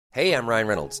Hey, I'm Ryan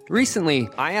Reynolds. Recently,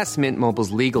 I asked Mint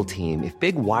Mobile's legal team if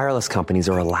big wireless companies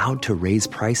are allowed to raise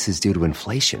prices due to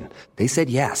inflation. They said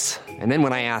yes. And then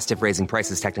when I asked if raising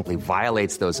prices technically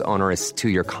violates those onerous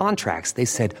two-year contracts, they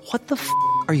said, "What the f***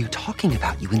 are you talking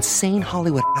about, you insane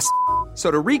Hollywood ass?" So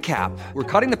to recap, we're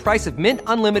cutting the price of Mint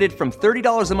Unlimited from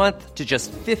 $30 a month to just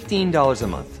 $15 a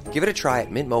month. Give it a try at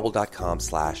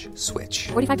mintmobile.com/switch.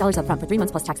 $45 up front for 3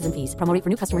 months plus taxes and fees. Promo rate for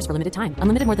new customers for limited time.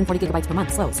 Unlimited more than 40 gigabytes per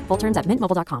month. Slows full terms at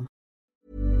mintmobile.com.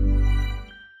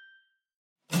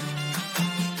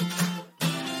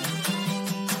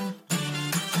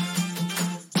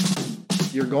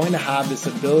 You're going to have this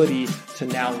ability to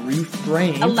now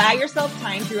reframe. Allow yourself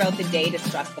time throughout the day to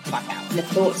stress the fuck out. The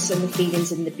thoughts and the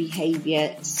feelings and the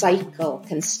behavior cycle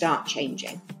can start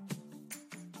changing.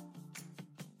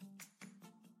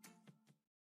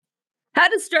 How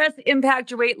does stress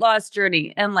impact your weight loss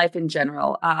journey and life in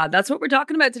general? That's what we're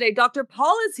talking about today. Dr.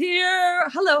 Paul is here.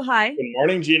 Hello. Hi. Good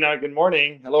morning, Gina. Good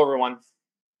morning. Hello, everyone.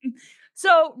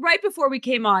 So right before we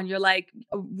came on, you're like,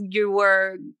 you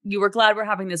were glad we're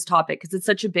having this topic because it's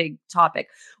such a big topic.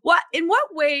 In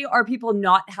what way are people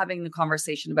not having the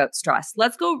conversation about stress?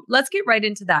 Let's get right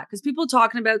into that, because people are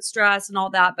talking about stress and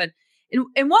all that, but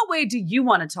in what way do you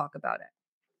want to talk about it?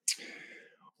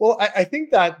 Well, I think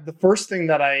that the first thing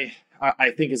that I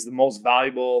think is the most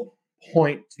valuable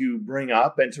point to bring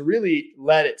up and to really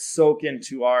let it soak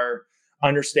into our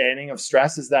understanding of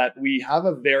stress is that we have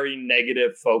a very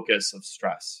negative focus of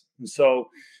stress. And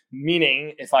so,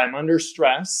 meaning if I'm under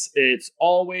stress, it's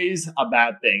always a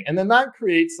bad thing. And then that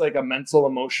creates like a mental,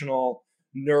 emotional,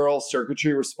 neural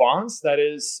circuitry response that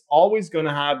is always going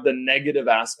to have the negative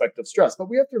aspect of stress. But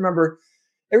we have to remember,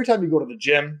 every time you go to the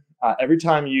gym, every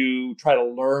time you try to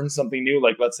learn something new,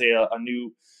 like let's say a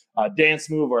new dance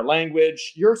move or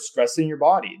language, you're stressing your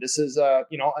body. This is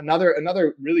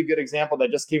another really good example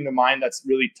that just came to mind that's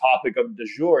really topic of du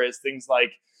jour is things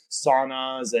like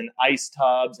saunas and ice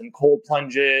tubs and cold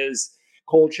plunges,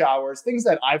 cold showers, things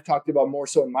that I've talked about more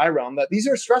so in my realm, that these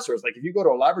are stressors. Like if you go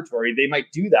to a laboratory, they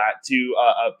might do that to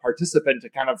a participant to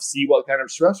kind of see what kind of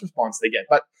stress response they get.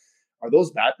 But are those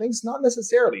bad things? Not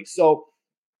necessarily. So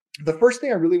the first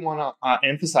thing I really want to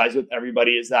emphasize with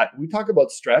everybody is that we talk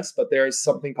about stress, but there is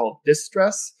something called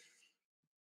distress.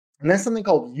 And then something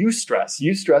called eustress.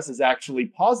 Eustress is actually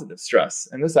positive stress.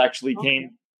 And this actually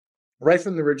came right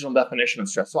from the original definition of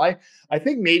stress. So I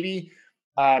think maybe,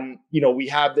 we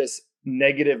have this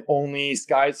negative only,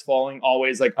 skies falling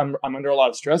always, like I'm under a lot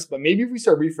of stress. But maybe if we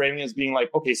start reframing as being like,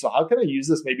 okay, so how can I use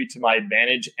this maybe to my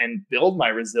advantage and build my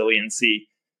resiliency?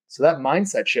 So that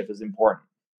mindset shift is important.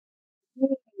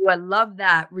 Ooh, I love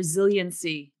that.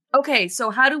 Resiliency. Okay,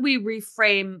 so how do we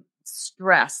reframe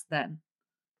stress then?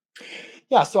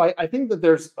 Yeah, so I think that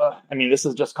there's, this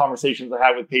is just conversations I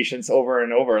have with patients over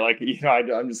and over. Like, I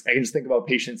can just think about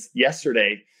patients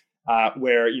yesterday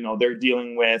where, they're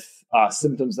dealing with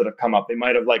symptoms that have come up. They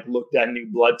might have looked at new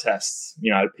blood tests. I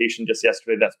had a patient just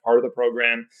yesterday that's part of the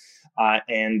program.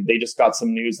 And they just got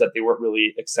some news that they weren't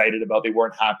really excited about. They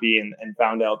weren't happy and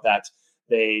found out that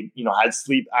they, had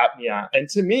sleep apnea. And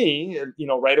to me,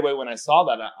 right away when I saw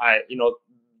that,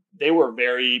 they were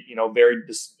very, very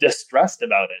distressed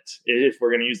about it, if we're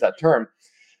going to use that term.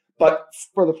 But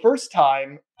for the first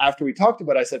time, after we talked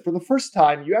about it, I said, for the first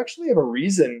time, you actually have a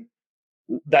reason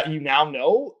that you now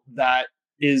know that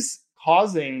is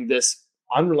causing this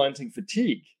unrelenting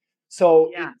fatigue.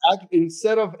 So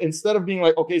instead of being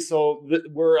like, okay, so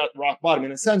we're at rock bottom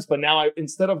in a sense, but now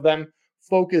instead of them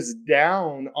focus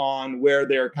down on where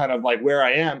they're kind of like where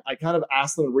I am, I kind of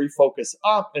ask them to refocus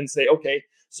up and say, okay,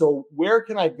 so where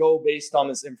can I go based on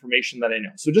this information that I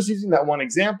know? So just using that one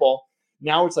example,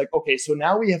 now it's like, okay, so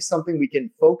now we have something we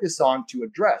can focus on to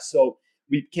address. So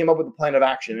we came up with a plan of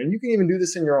action, and you can even do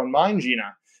this in your own mind,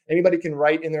 Gina. Anybody can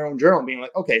write in their own journal being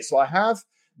like, okay, so I have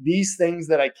these things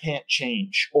that I can't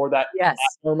change or that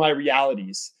are my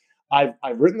realities. I've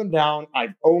written them down.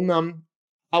 I've owned them.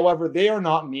 However, they are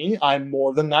not me. I'm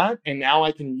more than that. And now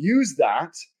I can use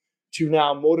that to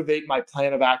now motivate my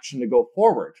plan of action to go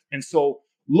forward. And so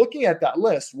looking at that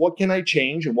list, what can I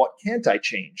change and what can't I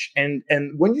change? And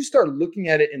when you start looking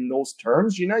at it in those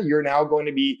terms, you're now going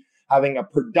to be having a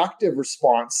productive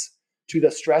response to the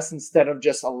stress instead of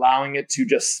just allowing it to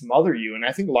just smother you. And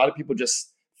I think a lot of people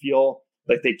just feel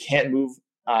like they can't move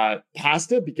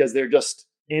past it because they're just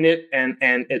in it and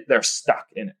they're stuck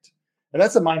in it. And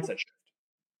that's a mindset shift.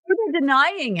 They're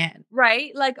denying it,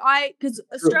 right? Because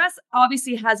stress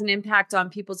obviously has an impact on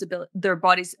people's their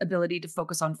body's ability to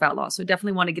focus on fat loss. So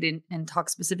definitely want to get in and talk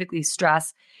specifically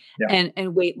stress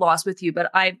and weight loss with you.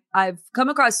 But I've come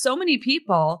across so many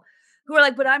people who are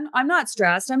like, but I'm not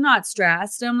stressed. I'm not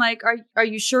stressed. I'm like, are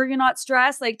you sure you're not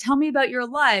stressed? Like, tell me about your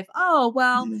life. Oh,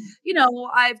 well,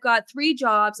 I've got 3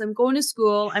 jobs. I'm going to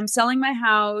school. I'm selling my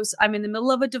house. I'm in the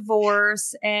middle of a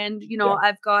divorce, and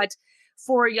I've got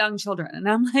 4 young children. And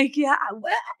I'm like, yeah,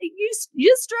 well,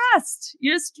 you stressed.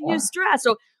 You're stressed.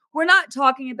 So we're not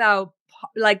talking about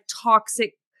like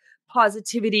toxic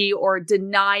positivity or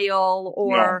denial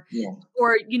or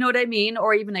you know what I mean,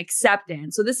 or even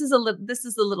acceptance. So this is a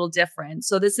little different.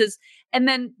 So and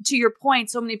then to your point,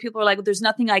 so many people are like, well, there's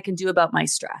nothing I can do about my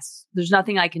stress. There's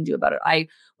nothing I can do about it. I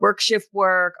work shift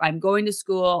work. I'm going to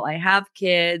school. I have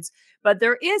kids, but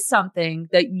there is something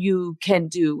that you can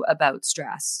do about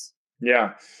stress.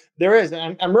 Yeah, there is.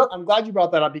 And I'm glad you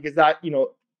brought that up, because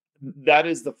that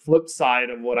is the flip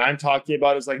side of what I'm talking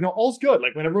about. Is like, no, all's good.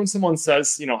 Like whenever someone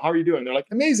says, how are you doing? They're like,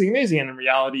 amazing. And in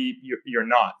reality, you're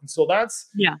not. And so that's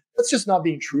just not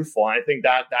being truthful. And I think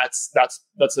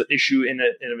that's an issue in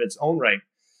of its own right.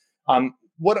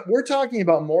 What we're talking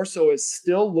about more so is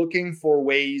still looking for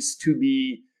ways to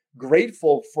be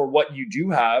grateful for what you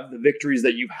do have, the victories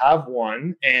that you have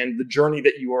won, and the journey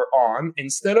that you are on,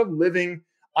 instead of living,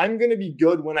 I'm going to be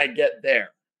good when I get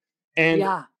there. And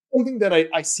something that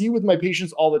I see with my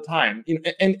patients all the time,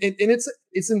 and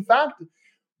it's in fact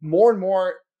more and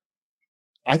more,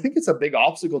 I think it's a big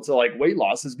obstacle to like weight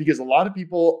loss, is because a lot of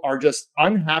people are just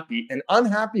unhappy, and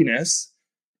unhappiness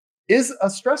is a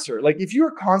stressor. Like if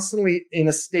you're constantly in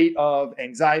a state of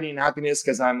anxiety and happiness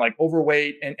because I'm like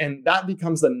overweight, and that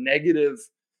becomes the negative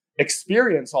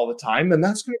experience all the time, then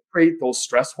that's going to create those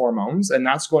stress hormones, and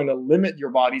that's going to limit your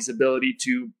body's ability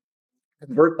to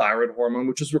convert thyroid hormone,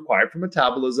 which is required for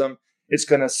metabolism. It's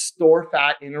going to store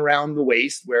fat in around the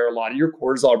waist where a lot of your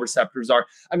cortisol receptors are.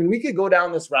 I mean, we could go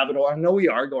down this rabbit hole. I know we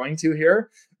are going to here,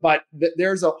 but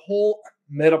there's a whole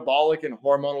metabolic and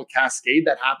hormonal cascade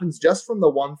that happens just from the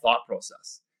one thought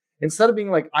process. Instead of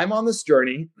being like, I'm on this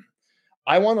journey,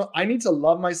 I need to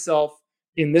love myself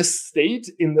in this state,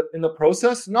 in the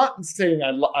process, not saying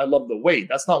I love the weight.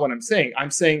 That's not what I'm saying. I'm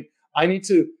saying I need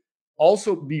to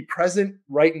also be present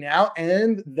right now,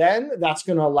 and then that's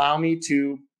going to allow me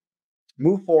to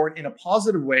move forward in a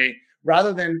positive way,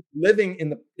 rather than living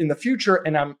in the future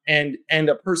and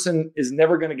a person is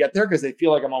never going to get there because they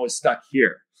feel like I'm always stuck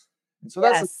here. And so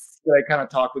that's what I kind of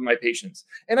talk with my patients.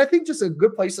 And I think just a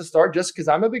good place to start, just because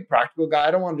I'm a big practical guy,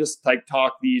 I don't want to just like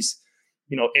talk these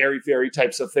airy-fairy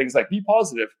types of things, like be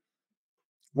positive.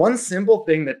 One simple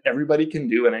thing that everybody can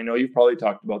do, and I know you've probably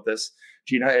talked about this,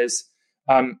 Gina, is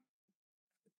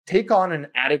take on an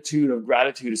attitude of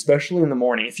gratitude, especially in the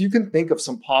morning. If you can think of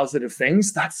some positive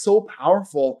things, that's so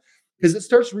powerful, because it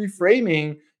starts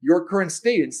reframing your current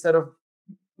state. Instead of,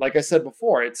 like I said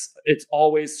before, it's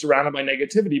always surrounded by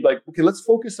negativity. Like, okay, let's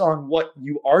focus on what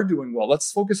you are doing well.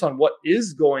 Let's focus on what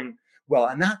is going well.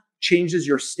 And that changes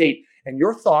your state, and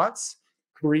your thoughts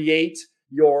create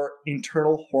your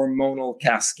internal hormonal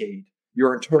cascade,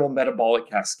 your internal metabolic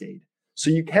cascade. So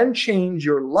you can change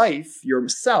your life, your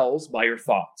cells, by your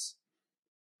thoughts.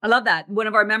 I love that. One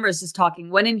of our members is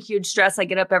talking, when in huge stress, I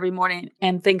get up every morning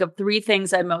and think of 3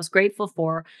 things I'm most grateful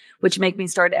for, which make me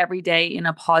start every day in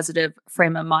a positive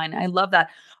frame of mind. I love that.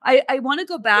 I want to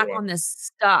go back on this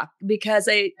stuck, because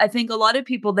I think a lot of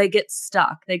people, they get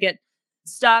stuck. They get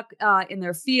stuck in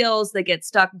their fields. They get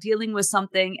stuck dealing with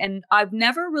something. And I've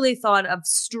never really thought of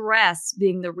stress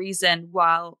being the reason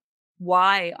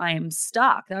why I am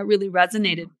stuck. That really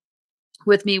resonated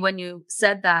with me when you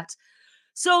said that.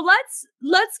 So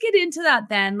let's get into that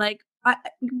then. Like I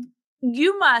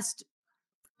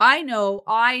know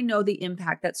the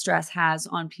impact that stress has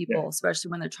on people, especially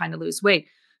when they're trying to lose weight.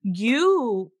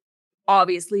 You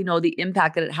obviously know the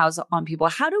impact that it has on people.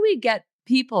 How do we get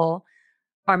people,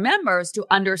 our members, to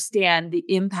understand the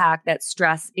impact that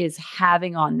stress is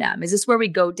having on them? Is this where we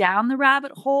go down the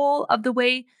rabbit hole of the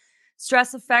way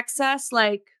stress affects us?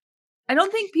 Like, I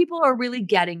don't think people are really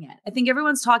getting it. I think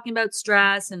everyone's talking about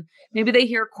stress, and maybe they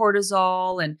hear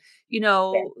cortisol and,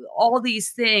 all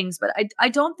these things, but I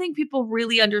don't think people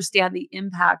really understand the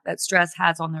impact that stress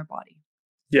has on their body.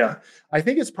 Yeah. I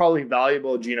think it's probably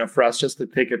valuable, Gina, for us just to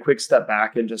take a quick step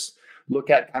back and just look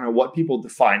at kind of what people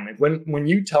define. Like when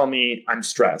you tell me I'm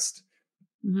stressed,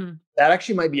 that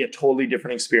actually might be a totally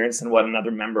different experience than what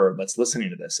another member that's listening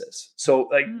to this is. So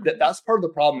like that's part of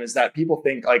the problem, is that people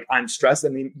think like I'm stressed.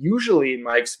 And they usually, in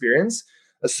my experience,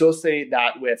 associate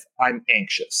that with I'm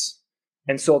anxious.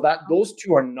 And so that those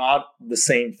two are not the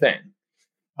same thing.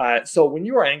 So when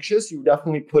you are anxious, you're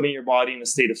definitely putting your body in a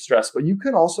state of stress, but you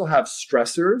can also have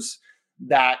stressors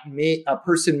that a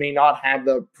person may not have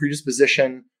the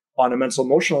predisposition on a mental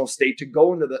emotional state to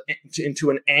go into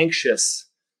an anxious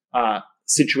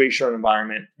situation or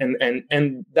environment.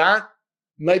 And that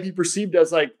might be perceived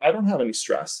as like, I don't have any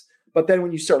stress. But then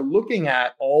when you start looking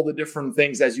at all the different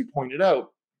things, as you pointed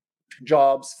out,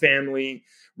 jobs, family,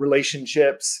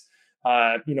 relationships,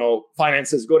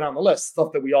 finances, go down the list,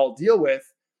 stuff that we all deal with.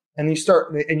 And you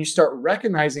start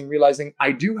realizing,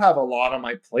 I do have a lot on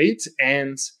my plate,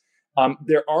 and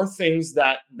there are things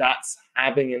that's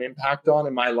having an impact on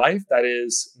in my life that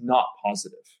is not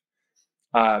positive.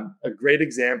 A great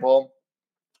example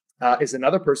is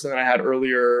another person that I had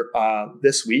earlier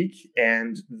this week,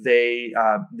 and they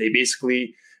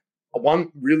basically,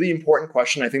 one really important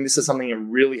question, I think this is something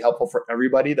really helpful for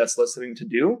everybody that's listening to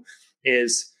do,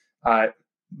 is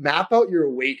map out your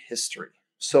weight history.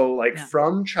 So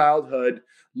from childhood,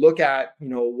 look at,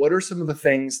 what are some of the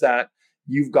things that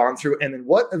you've gone through, and then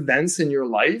what events in your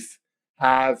life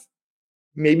have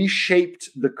maybe shaped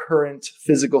the current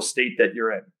physical state that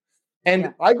you're in.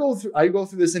 And I go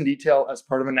through this in detail as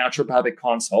part of a naturopathic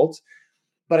consult,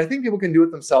 but I think people can do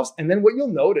it themselves. And then what you'll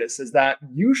notice is that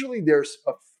usually there's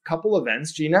a couple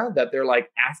events, Gina, that they're like,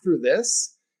 after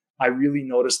this, I really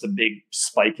noticed a big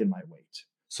spike in my weight.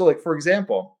 So like, for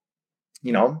example,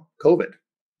 COVID.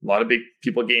 A lot of big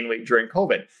people gain weight during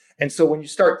COVID. And so when you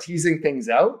start teasing things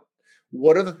out,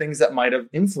 what are the things that might have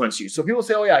influenced you? So people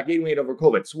say, oh yeah, I gained weight over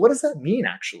COVID. So what does that mean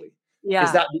actually? Yeah.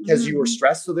 Is that because you were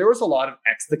stressed? So there was a lot of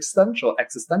existential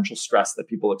stress that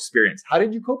people experience. How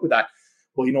did you cope with that?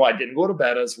 Well, I didn't go to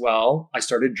bed as well. I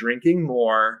started drinking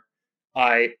more.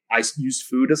 I used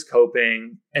food as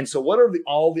coping. And so what are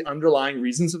all the underlying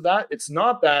reasons of that? It's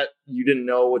not that you didn't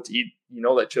know what to eat. You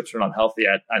know that chips are not healthy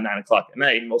at 9:00 at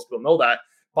night. Most people know that,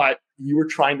 but you were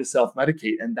trying to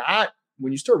self-medicate. And that,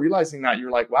 when you start realizing that,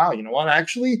 you're like, wow, you know what? I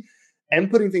actually am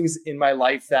putting things in my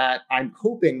life that I'm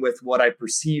coping with what I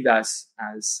perceive as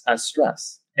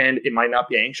stress. And it might not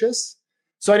be anxious.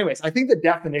 So anyways, I think the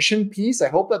definition piece, I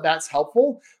hope that that's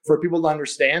helpful for people to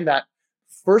understand that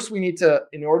first we need to,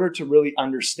 in order to really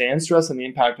understand stress and the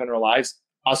impact on our lives,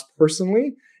 us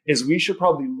personally, is we should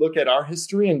probably look at our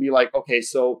history and be like, okay,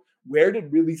 so where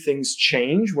did really things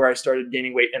change where I started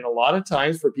gaining weight? And a lot of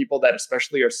times for people that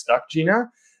especially are stuck,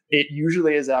 Gina, it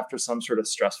usually is after some sort of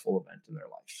stressful event in their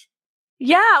life.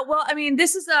 Yeah. Well, I mean,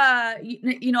 this is I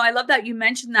love that you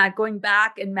mentioned that, going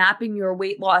back and mapping your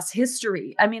weight loss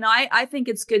history. I mean, I think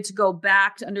it's good to go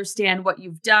back to understand what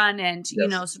you've done and,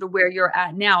 sort of where you're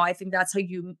at now. I think that's how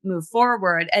you move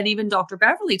forward. And even Dr.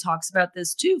 Beverly talks about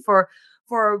this too, for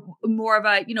more of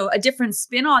a different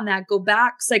spin on that. Go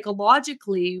back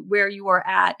psychologically where you are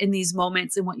at in these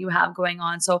moments and what you have going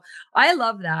on. So I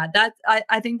love that.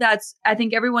 I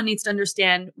think everyone needs to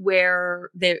understand where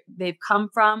they've come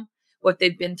from, what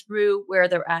they've been through, where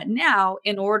they're at now,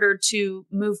 in order to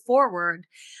move forward.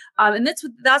 And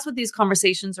that's what these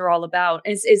conversations are all about,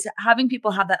 is having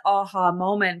people have that aha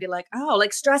moment and be like, oh,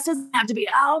 like stress doesn't have to be,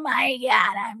 oh my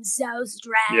God, I'm so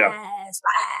stressed. Yeah.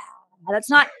 That's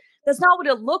not what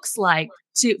it looks like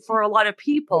for a lot of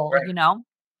people, right.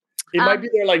 It might be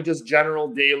their like just general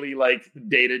daily, like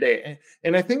day to day.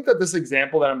 And I think that this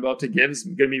example that I'm about to give is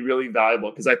going to be really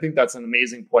valuable, because I think that's an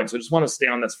amazing point. So I just want to stay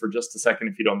on this for just a second,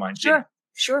 if you don't mind.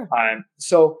 Sure.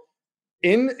 So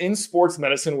in sports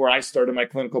medicine, where I started my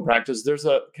clinical practice, there's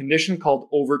a condition called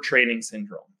overtraining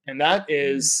syndrome. And that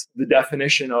is the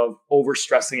definition of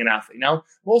overstressing an athlete. Now,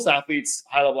 most athletes,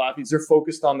 high-level athletes, they're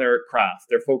focused on their craft.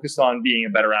 They're focused on being a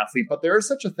better athlete, but there is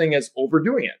such a thing as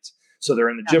overdoing it. So they're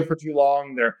in the gym for too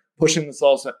long. They're pushing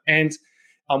themselves. And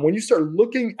when you start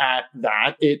looking at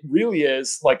that, it really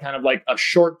is kind of like a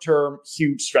short-term,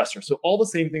 huge stressor. So all the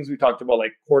same things we talked about,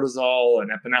 like cortisol and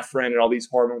epinephrine and all these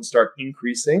hormones, start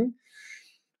increasing.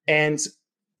 And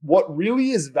what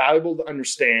really is valuable to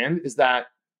understand is that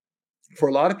for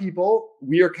a lot of people,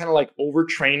 we are kind of like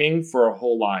overtraining for our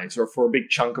whole lives, or for a big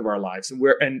chunk of our lives. And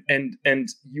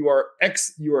you are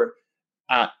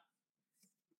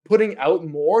putting out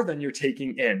more than you're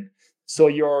taking in. So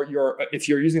if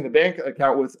you're using the bank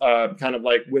account with kind of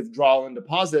like withdrawal and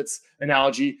deposits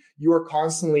analogy, you are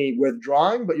constantly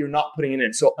withdrawing, but you're not putting it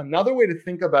in. So another way to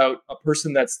think about a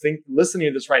person that's listening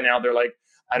to this right now, they're like,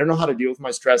 I don't know how to deal with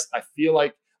my stress. I feel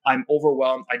like I'm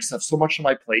overwhelmed. I just have so much on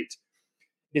my plate.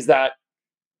 Is that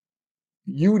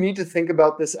you need to think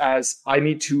about this as, I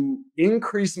need to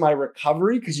increase my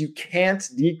recovery, because you can't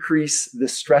decrease the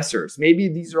stressors. Maybe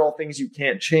these are all things you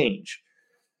can't change.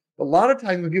 A lot of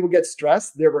times when people get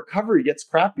stressed, their recovery gets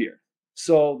crappier.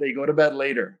 So they go to bed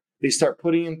later. They start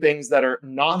putting in things that are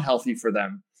not healthy for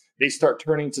them. They start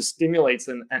turning to stimulants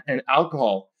and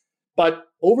alcohol. But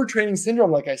overtraining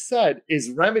syndrome, like I said,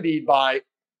 is remedied by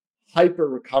hyper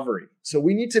recovery. So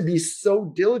we need to be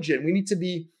so diligent. We need to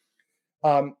be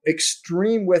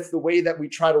extreme with the way that we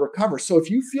try to recover. So if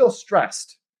you feel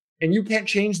stressed and you can't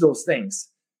change those things,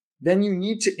 then you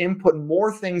need to input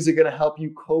more things that are going to help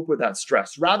you cope with that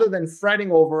stress rather than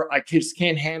fretting over, I just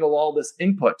can't handle all this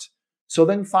input. So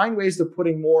then find ways of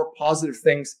putting more positive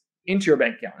things into your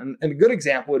bank account. And a good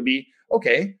example would be,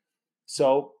 okay,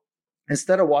 so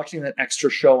instead of watching that extra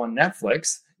show on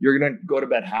Netflix, you're going to go to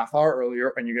bed half hour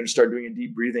earlier and you're going to start doing a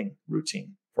deep breathing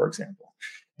routine, for example.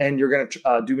 And you're going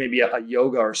to do maybe a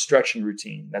yoga or stretching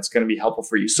routine that's going to be helpful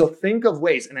for you. So think of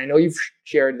ways, and I know you've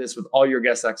shared this with all your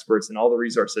guest experts and all the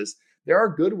resources. There are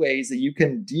good ways that you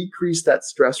can decrease that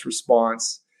stress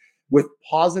response with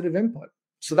positive input.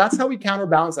 So that's how we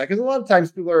counterbalance that. Because a lot of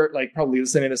times people are like probably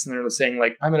listening to this and they're saying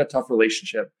like, I'm in a tough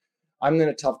relationship. I'm in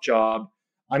a tough job.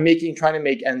 I'm trying to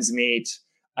make ends meet.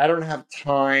 I don't have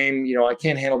time. I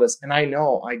can't handle this. And I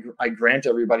know I grant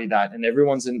everybody that. And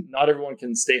not everyone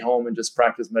can stay home and just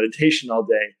practice meditation all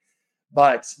day.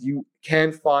 But you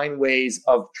can find ways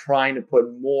of trying to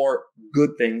put more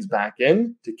good things back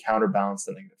in to counterbalance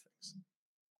the negative things.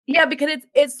 Yeah, because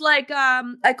it's like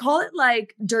I call it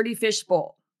like dirty fish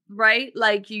bowl. Right?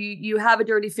 Like you have a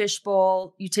dirty fish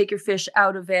bowl, you take your fish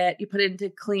out of it, you put it into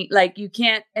clean, like you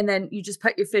can't, and then you just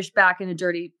put your fish back in a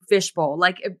dirty fish bowl.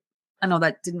 Like, I know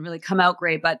that didn't really come out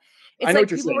great, but it's like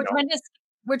people,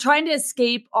 we're trying to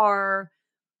escape our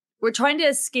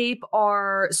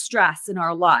stress in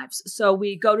our lives. So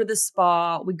we go to the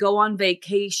spa, we go on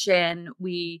vacation,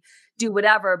 we do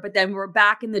whatever, but then we're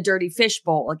back in the dirty fish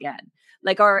bowl again.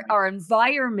 Like our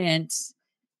environment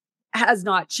has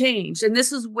not changed. And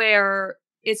this is where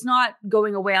it's not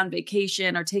going away on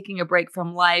vacation or taking a break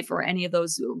from life or any of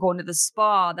those, going to the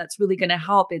spa that's really going to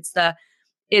help. It's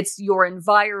your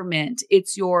environment.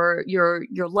 It's your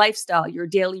lifestyle, your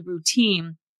daily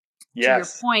routine.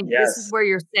 Yes. To your point, This is where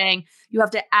you're saying you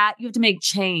have to make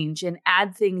change and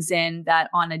add things in that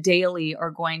on a daily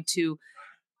are going to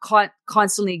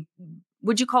constantly,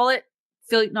 would you call it?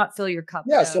 Fill your cup.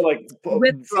 Yeah, so like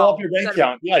fill up your bank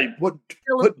account. Yeah, you put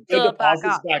good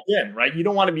deposits back in, right? You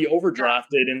don't want to be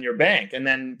overdrafted in your bank. And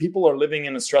then people are living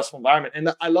in a stressful environment.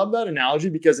 And I love that analogy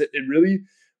because it really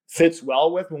fits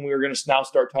well with when we were going to now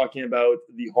start talking about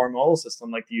the hormonal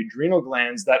system, like the adrenal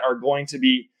glands that are going to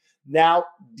be now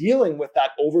dealing with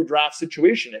that overdraft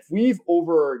situation. If we've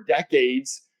over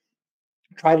decades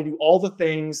tried to do all the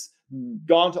things,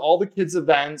 gone to all the kids'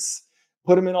 events,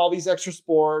 put them in all these extra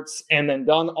sports, and then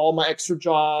done all my extra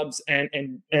jobs,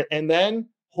 and then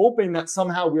hoping that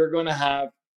somehow we're going to have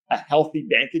a healthy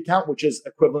bank account, which is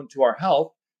equivalent to our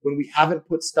health, when we haven't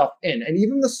put stuff in. And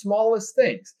even the smallest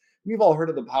things, we've all heard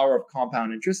of the power of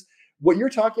compound interest. What you're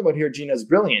talking about here, Gina, is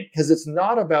brilliant because it's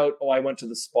not about, I went to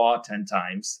the spa 10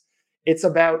 times. It's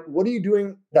about what are you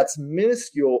doing that's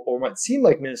minuscule or might seem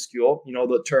like minuscule,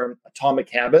 the term Atomic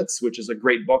Habits, which is a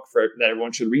great book that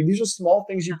everyone should read. These are small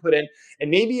things you put in. And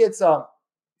maybe it's a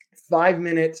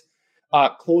 5-minute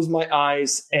close my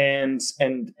eyes and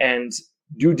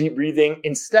do deep breathing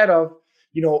instead of,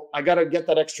 I got to get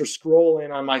that extra scroll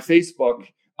in on my Facebook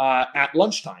at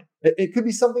lunchtime. It could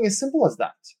be something as simple as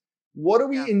that. What are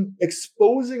we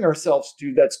exposing ourselves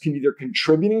to that's either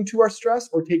contributing to our stress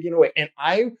or taking away? And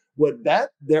I would bet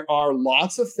there are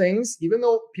lots of things, even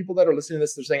though people that are listening to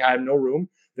this, they're saying, I have no room.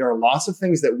 There are lots of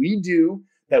things that we do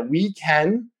that we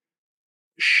can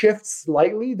shift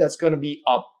slightly that's going to be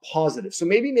a positive. So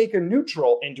maybe make a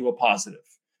neutral into a positive.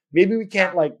 Maybe we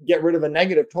can't get rid of a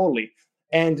negative totally.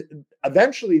 And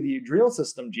eventually the adrenal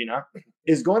system, Gina,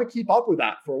 is going to keep up with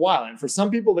that for a while. And for some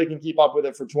people, they can keep up with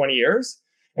it for 20 years.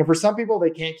 And for some people, they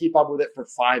can't keep up with it for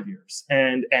 5 years.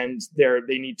 And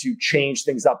they need to change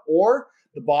things up. Or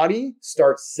the body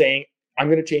starts saying, I'm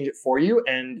going to change it for you.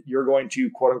 And you're going to,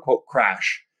 quote unquote,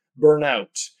 crash, burn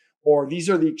out. Or these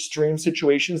are the extreme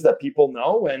situations that people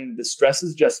know. And the stress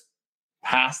is just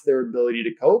past their ability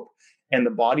to cope. And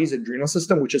the body's adrenal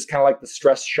system, which is kind of like the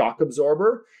stress shock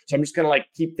absorber. So I'm just going to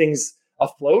keep things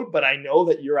afloat. But I know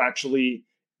that you're actually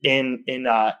in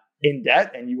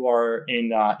debt and you are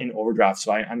in overdraft.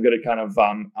 So I'm going to kind of,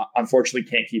 unfortunately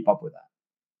can't keep up with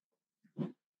that.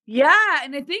 Yeah.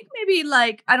 And I think maybe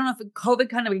I don't know if COVID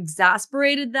kind of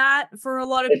exasperated that for a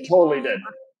lot of people. It totally did.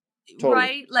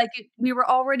 Totally. Right? We were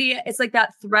already, it's like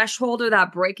that threshold or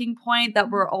that breaking point that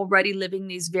we're already living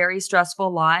these very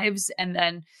stressful lives. And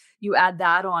then you add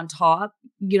that on top,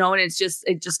 and it just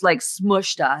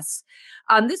smushed us.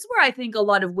 This is where I think a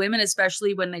lot of women,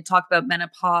 especially when they talk about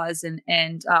menopause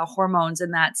and hormones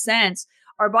in that sense,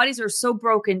 our bodies are so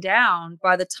broken down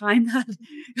by the time that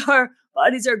our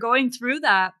bodies are going through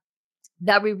that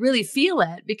we really feel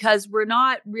it because we're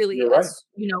not really, right.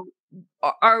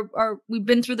 we've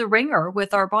been through the ringer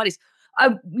with our bodies.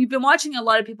 we've been watching a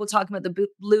lot of people talking about the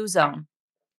blue zone.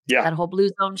 Yeah. That whole blue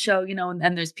zone show,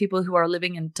 and there's people who are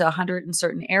living into 100 in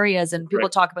certain areas, and people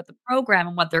talk about the program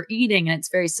and what they're eating. And it's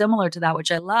very similar to that,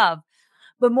 which I love.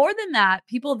 But more than that,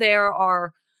 people there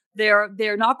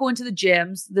they're not going to the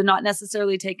gyms. They're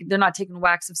not taking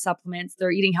wax of supplements.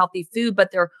 They're eating healthy food,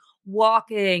 but they're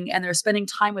walking and they're spending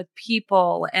time with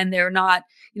people, and they're not,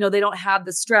 they don't have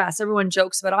the stress. Everyone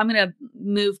jokes about, I'm going to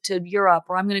move to Europe,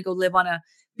 or I'm going to go live on a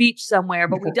beach somewhere,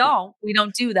 but we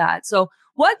don't do that. So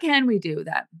what can we do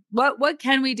then? What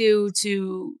can we do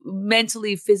to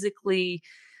mentally, physically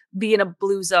be in a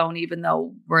blue zone, even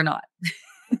though we're not?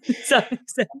 So,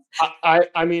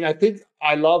 I mean, I think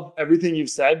I love everything you've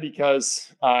said,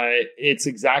 because it's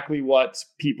exactly what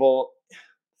people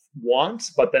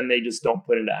want, but then they just don't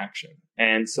put into action.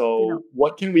 And so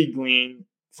what can we glean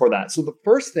for that? So the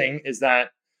first thing is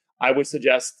that I would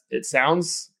suggest, it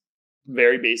sounds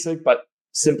very basic, but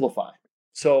simplify.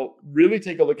 So really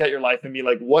take a look at your life and be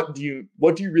like, what do you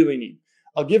really need?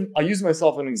 I'll use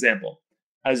myself as an example.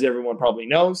 As everyone probably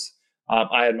knows,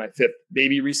 I had my 5th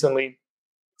baby recently.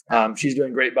 She's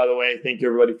doing great, by the way. Thank you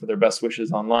everybody for their best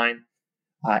wishes online.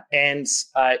 And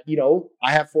I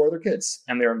have 4 other kids,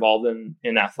 and they're involved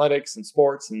in athletics and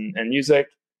sports and music.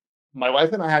 My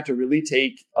wife and I had to really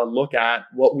take a look at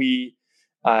what we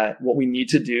need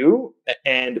to do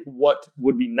and what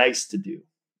would be nice to do.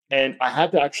 And I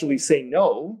had to actually say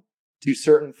no to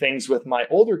certain things with my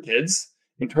older kids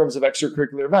in terms of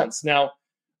extracurricular events. Now,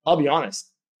 I'll be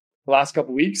honest, the last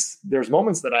couple of weeks, there's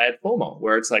moments that I had FOMO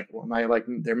where it's like, well, am I like,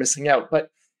 they're missing out?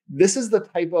 But this is the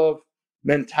type of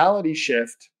mentality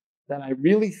shift that I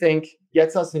really think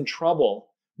gets us in trouble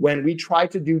when we try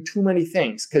to do too many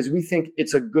things because we think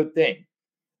it's a good thing.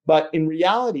 But in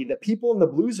reality, the people in the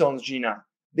blue zones, Gina,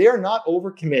 they are not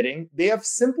overcommitting. They have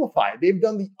simplified. They've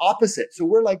done the opposite. So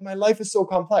we're like, my life is so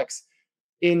complex.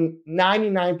 In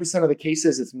 99% of the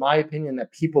cases, it's my opinion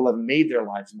that people have made their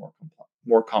lives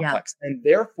more complex. Yeah. And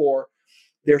therefore,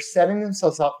 they're setting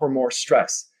themselves up for more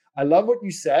stress. I love what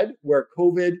you said, where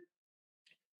COVID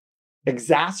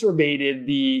exacerbated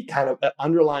the kind of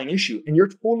underlying issue. And you're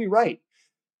totally right.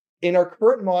 In our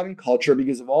current modern culture,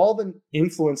 because of all the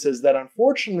influences that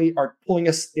unfortunately are pulling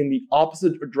us in the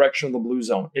opposite direction of the blue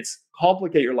zone, it's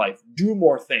complicate your life, do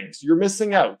more things. You're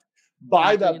missing out.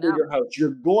 Buy that bigger house.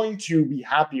 You're going to be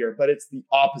happier, but it's the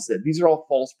opposite. These are all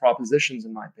false propositions,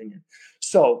 in my opinion.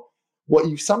 So what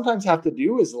you sometimes have to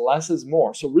do is less is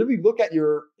more. So really look at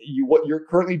what you're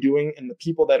currently doing and the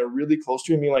people that are really close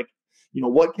to you and be like,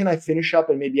 what can I finish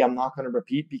up and maybe I'm not going to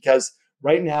repeat? Because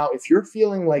right now, if you're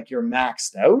feeling like you're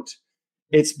maxed out,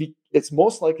 it's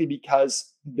most likely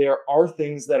because there are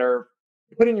things that are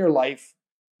put in your life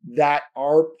that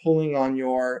are pulling on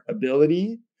your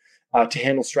ability to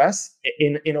handle stress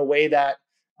in a way that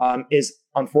is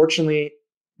unfortunately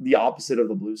the opposite of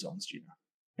the blue zones, Gina.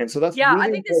 And so that's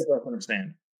really important to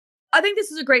understand. I think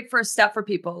this is a great first step for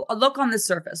people. A look on the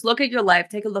surface. Look at your life.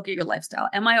 Take a look at your lifestyle.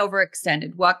 Am I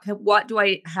overextended? What do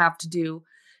I have to do?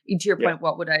 To your point,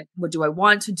 what do I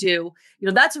want to do?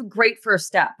 That's a great first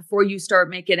step before you start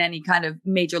making any kind of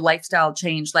major lifestyle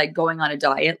change, like going on a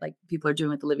diet, like people are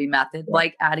doing with the Living Method,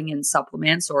 like adding in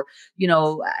supplements or,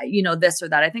 this or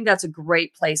that. I think that's a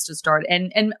great place to start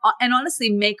and honestly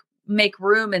make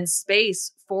room and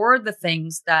space for the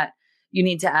things that you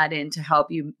need to add in to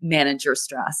help you manage your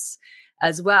stress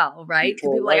as well. Right.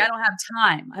 People are like, I don't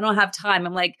have time.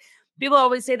 I'm like, people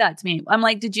always say that to me. I'm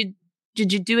like, did you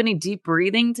do any deep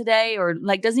breathing today? Or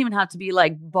like, doesn't even have to be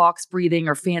like box breathing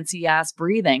or fancy ass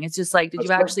breathing. It's just like, did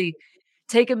you actually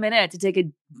take a minute to take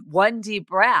one deep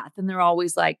breath? And they're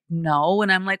always like, no. And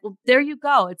I'm like, well, there you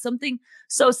go. It's something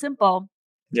so simple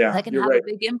that can have a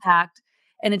big impact.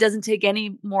 And it doesn't take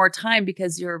any more time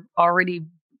because you're already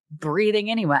breathing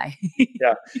anyway.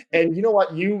 Yeah. And you know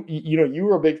what? You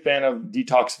were a big fan of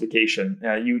detoxification.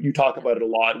 You talk about it a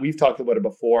lot. We've talked about it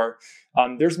before.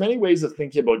 There's many ways of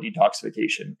thinking about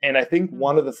detoxification. And I think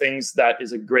one of the things that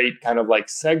is a great kind of like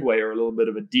segue or a little bit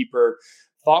of a deeper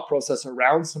thought process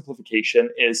around simplification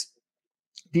is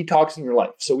detoxing your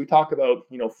life. So we talk about,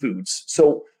 foods.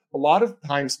 So a lot of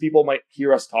times people might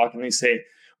hear us talk and they say,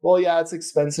 well, yeah, it's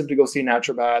expensive to go see a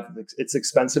naturopath. It's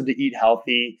expensive to eat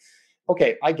healthy.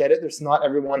 Okay, I get it. There's not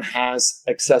everyone has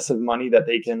excessive money that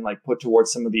they can like put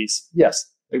towards some of these,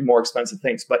 more expensive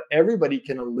things, but everybody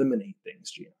can eliminate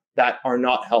things, Gina, that are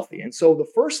not healthy. And so the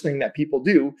first thing that people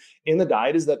do in the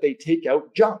diet is that they take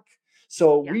out junk.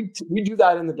 So we do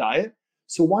that in the diet.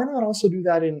 So why not also do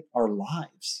that in our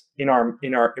lives, in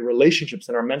our relationships,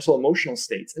 in our mental, emotional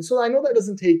states? And so I know that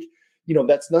doesn't take,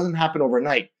 that doesn't happen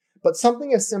overnight, but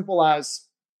something as simple as,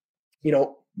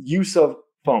 use of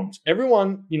phones.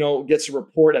 Everyone, gets a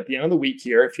report at the end of the week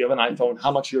here, if you have an iPhone,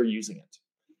 how much you're using it.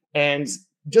 And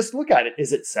just look at it.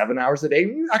 Is it 7 hours a day?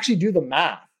 When you actually do the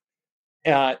math,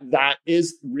 that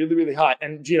is really, really high.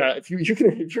 And Gina, if you're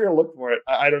going to look for it,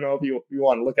 I don't know if you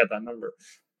want to look at that number.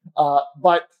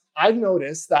 But I've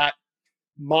noticed that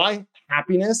my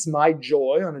happiness, my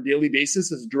joy on a daily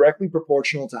basis is directly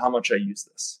proportional to how much I use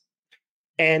this.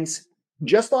 And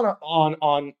just on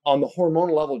the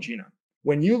hormonal level, Gina,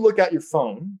 when you look at your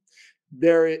phone,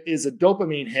 there is a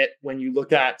dopamine hit when you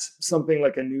look at something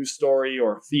like a news story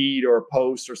or a feed or a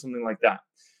post or something like that.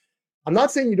 I'm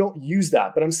not saying you don't use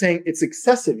that, but I'm saying it's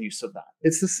excessive use of that.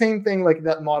 It's the same thing like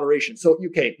that moderation. So,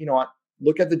 okay, you know what?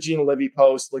 Look at the Gina Livy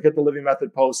post, look at the Living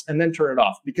Method post, and then turn it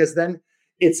off, because then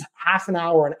it's half an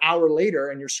hour later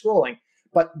and you're scrolling.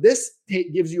 But this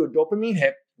gives you a dopamine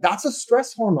hit. That's a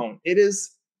stress hormone. It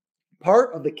is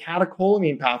part of the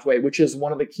catecholamine pathway, which is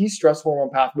one of the key stress hormone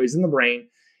pathways in the brain.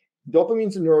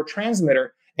 Dopamine's a neurotransmitter.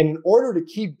 And in order to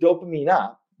keep dopamine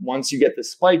up, once you get the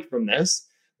spike from this,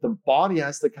 the body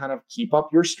has to kind of keep up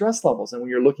your stress levels. And when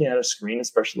you're looking at a screen,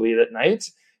 especially at night,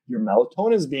 your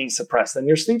melatonin is being suppressed and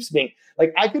your sleep's being,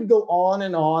 like, I could go on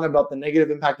and on about the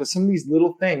negative impact of some of these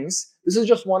little things. This is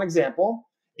just one example.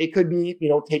 It could be,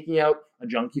 taking out a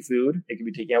junky food. It could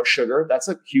be taking out sugar. That's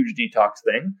a huge detox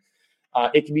thing.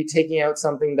 It can be taking out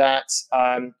something that,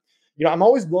 I'm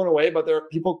always blown away, but there are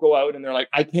people go out and they're like,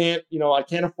 I can't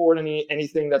afford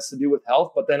anything that's to do with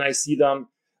health. But then I see them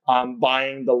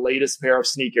buying the latest pair of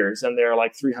sneakers and they're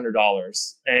like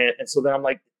 $300. And so then I'm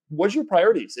like, what's your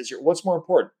priorities? What's more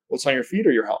important? What's on your feet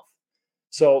or your health?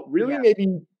 So really,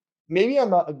 maybe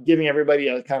I'm giving everybody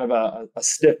a kind of a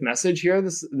stiff message here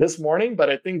this morning, but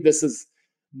I think this is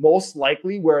most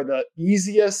likely where the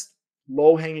easiest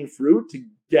low-hanging fruit to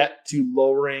get to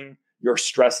lowering your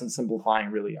stress and simplifying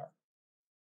really are.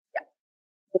 Yeah.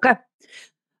 Okay.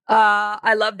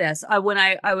 I love this. When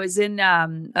I was in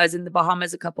the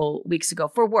Bahamas a couple weeks ago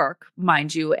for work,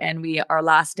 mind you, and our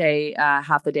last day,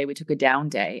 half the day, we took a down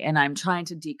day, and I'm trying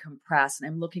to decompress, and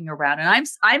I'm looking around, and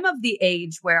I'm of the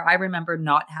age where I remember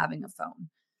not having a phone.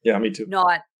 Yeah, me too.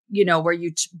 Not, where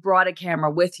you brought a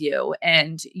camera with you,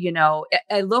 and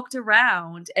I looked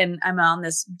around, and I'm on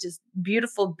this just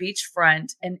beautiful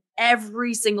beachfront, and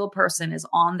every single person is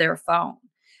on their phone,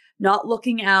 not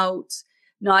looking out.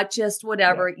 Not just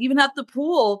whatever, even at the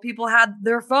pool, people had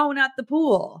their phone at the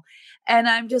pool. And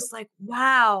I'm just like,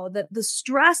 wow, the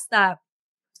stress that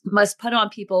must put on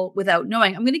people without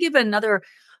knowing. I'm going to give another,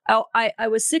 I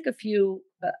was sick a few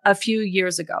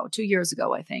years ago, 2 years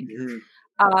ago, I think.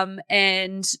 Mm-hmm.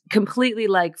 And completely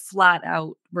like flat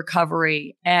out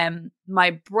recovery. And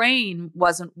my brain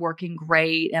wasn't working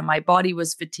great and my body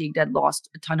was fatigued. I'd lost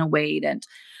a ton of weight. And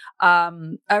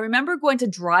I remember going to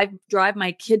drive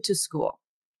my kid to school,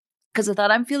 because I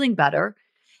thought I'm feeling better,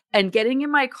 and getting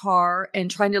in my car and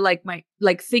trying to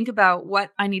think about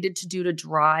what I needed to do to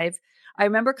drive. I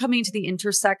remember coming to the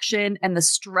intersection and the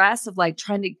stress of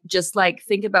trying to just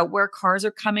think about where cars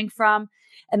are coming from,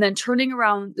 and then turning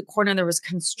around the corner, there was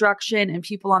construction and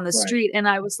people on the street. And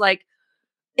I was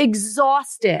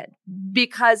exhausted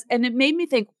and it made me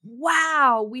think,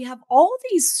 wow, we have all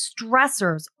these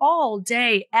stressors all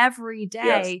day, every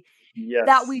day. Yes.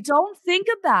 That we don't think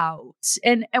about,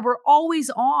 and we're always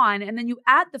on. And then you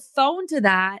add the phone to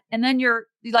that, and then you're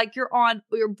on,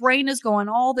 your brain is going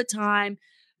all the time.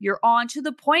 You're on to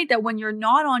the point that when you're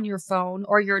not on your phone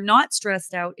or you're not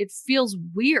stressed out, it feels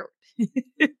weird.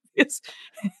 It's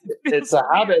a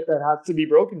habit that has to be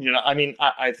broken. I mean,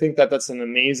 I think that's an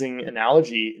amazing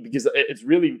analogy, because it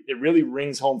really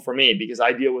rings home for me, because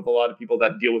I deal with a lot of people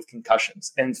that deal with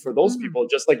concussions. And for those people,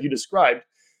 just like you described,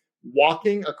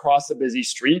 walking across a busy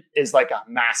street is like a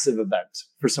massive event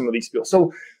for some of these people.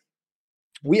 So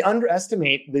we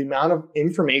underestimate the amount of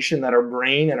information that our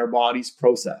brain and our bodies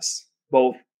process,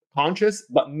 both conscious,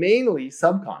 but mainly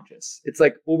subconscious. It's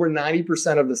like over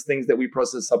 90% of the things that we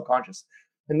process subconscious.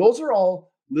 And those are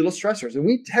all little stressors. And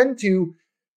we tend to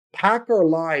pack our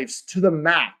lives to the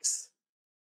max.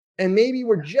 And maybe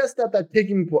we're just at that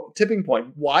tipping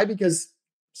point. Why? Because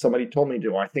somebody told me to,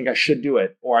 or I think I should do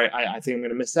it, or I think I'm going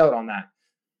to miss out on that.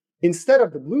 Instead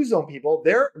of the blue zone people,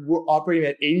 they're operating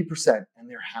at 80% and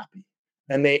they're happy.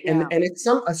 And and if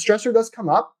a stressor does come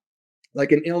up,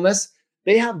 like an illness,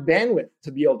 they have bandwidth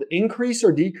to be able to increase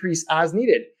or decrease as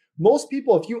needed. Most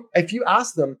people, if you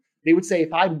ask them, they would say,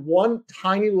 if I had one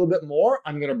tiny little bit more,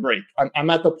 I'm going to break. I'm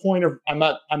at the point of, I'm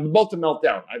about to melt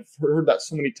down. I've heard that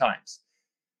so many times.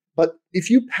 But if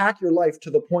you pack your life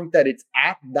to the point that it's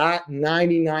at that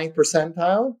 99th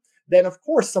percentile, then of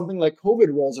course something like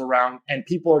COVID rolls around and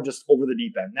people are just over the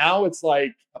deep end. Now it's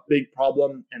like a big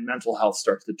problem and mental health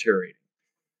starts deteriorating,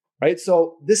 right?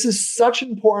 So this is such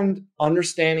important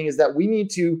understanding, is that we need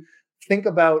to think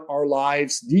about our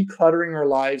lives, decluttering our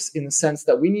lives, in the sense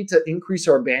that we need to increase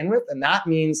our bandwidth, and that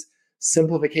means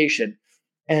simplification.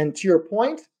 And to your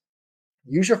point,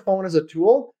 use your phone as a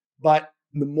tool, but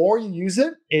the more you use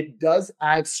it, it does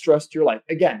add stress to your life.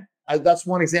 Again, that's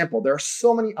one example. There are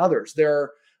so many others.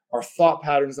 There are thought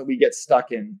patterns that we get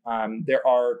stuck in. There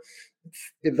are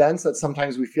events that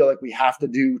sometimes we feel like we have to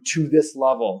do to this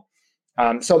level.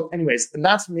 So anyways, and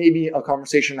that's maybe a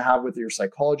conversation to have with your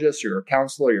psychologist, your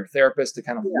counselor, your therapist, to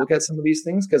kind of look at some of these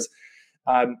things. Because,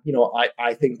 I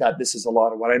think that this is a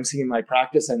lot of what I'm seeing in my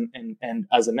practice. And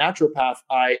as a naturopath,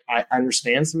 I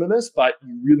understand some of this, but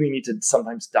you really need to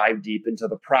sometimes dive deep into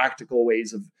the practical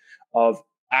ways of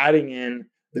adding in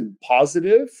the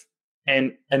positive.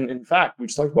 And in fact, we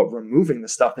just talked about removing the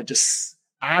stuff that just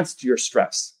adds to your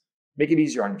stress. Make it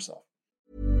easier on yourself.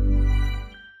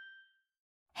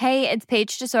 Hey, it's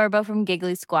Paige DeSorbo from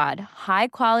Giggly Squad. High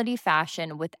quality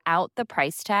fashion without the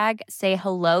price tag. Say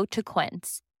hello to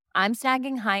Quince. I'm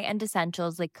snagging high-end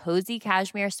essentials like cozy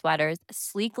cashmere sweaters,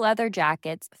 sleek leather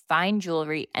jackets, fine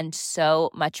jewelry, and so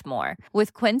much more.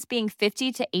 With Quince being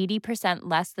 50 to 80%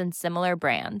 less than similar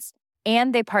brands.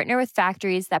 And they partner with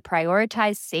factories that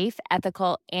prioritize safe,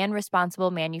 ethical, and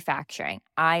responsible manufacturing.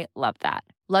 I love that.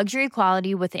 Luxury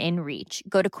quality within reach.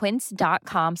 Go to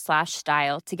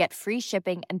quince.com/style to get free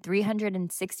shipping and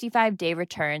 365-day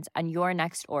returns on your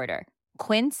next order.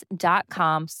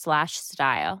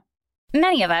 Quince.com/style.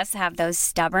 Many of us have those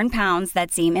stubborn pounds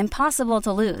that seem impossible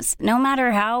to lose, no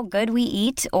matter how good we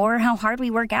eat or how hard we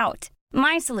work out.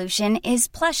 My solution is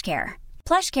PlushCare.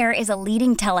 PlushCare is a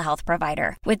leading telehealth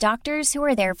provider with doctors who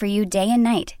are there for you day and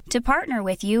night to partner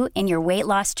with you in your weight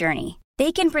loss journey.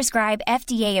 They can prescribe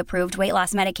FDA-approved weight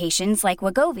loss medications like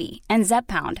Wegovy and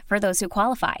Zepbound for those who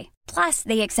qualify. Plus,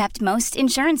 they accept most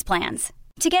insurance plans.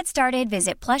 To get started,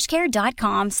 visit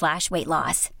plushcare.com/weight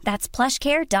loss. That's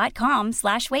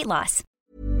plushcare.com/weight loss.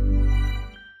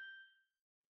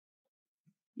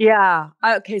 Yeah.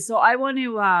 Okay. So I want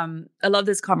to, I love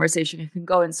this conversation. It can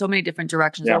go in so many different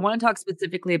directions. Yeah. I want to talk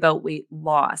specifically about weight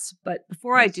loss, but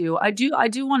before I do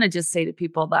want to just say to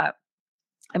people that,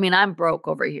 I mean, I'm broke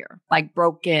over here, like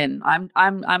broken. I'm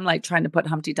like trying to put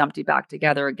Humpty Dumpty back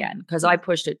together again, because I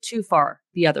pushed it too far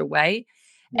the other way.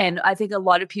 And I think a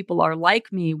lot of people are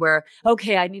like me, where,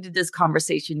 okay, I needed this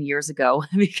conversation years ago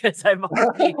because I'm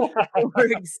already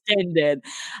overextended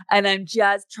and I'm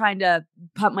just trying to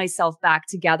put myself back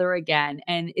together again.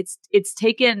 And it's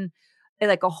taken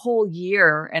like a whole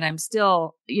year, and I'm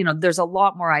still, there's a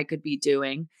lot more I could be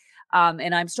doing.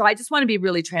 And I just want to be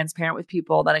really transparent with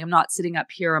people that I'm not sitting up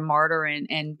here a martyr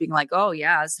and being like, oh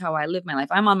yeah, that's how I live my life.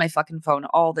 I'm on my fucking phone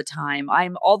all the time.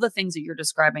 I'm all the things that you're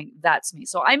describing. That's me.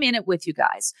 So I'm in it with you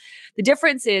guys. The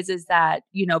difference is that,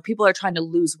 people are trying to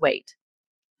lose weight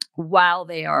while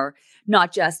they are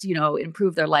not just,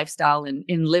 improve their lifestyle and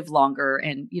live longer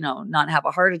and, not have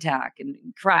a heart attack and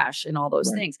crash and all those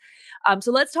things.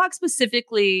 So let's talk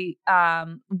specifically,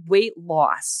 weight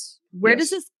loss. Where does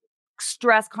this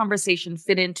stress conversation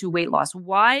fit into weight loss?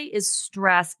 Why is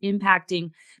stress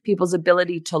impacting people's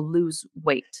ability to lose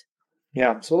weight?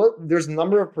 Yeah. So there's a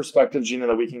number of perspectives, Gina,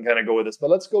 that we can kind of go with this,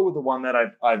 but let's go with the one that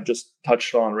I've just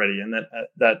touched on already. And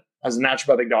that as a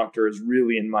naturopathic doctor is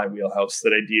really in my wheelhouse,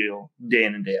 that I deal day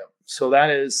in and day out. So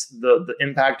that is the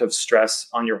impact of stress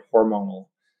on your hormonal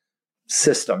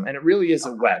system. And it really is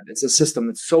a web. It's a system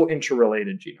that's so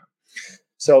interrelated, Gina.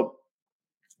 So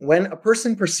when a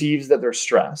person perceives that they're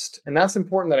stressed, and that's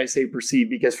important that I say perceive,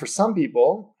 because for some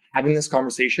people, having this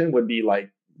conversation would be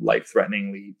like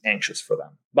life-threateningly anxious for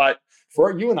them. But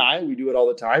for you and I, we do it all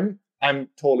the time. I'm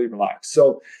totally relaxed.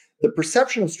 So the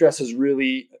perception of stress is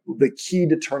really the key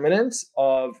determinant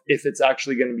of if it's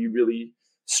actually going to be really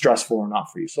stressful or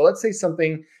not for you. So let's say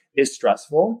something is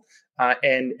stressful,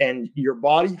 and your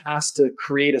body has to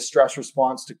create a stress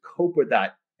response to cope with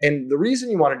that. And the reason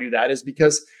you want to do that is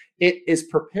because it is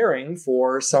preparing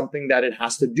for something that it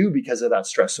has to do because of that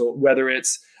stress. So whether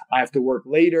it's, I have to work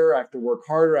later, I have to work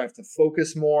harder, I have to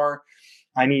focus more,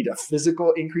 I need a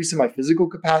physical increase in my physical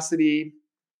capacity.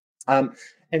 And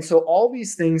so all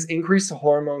these things increase a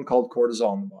hormone called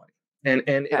cortisol in the body. And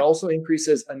it also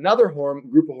increases another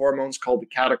group of hormones called the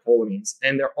catecholamines.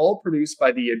 And they're all produced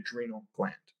by the adrenal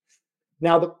gland.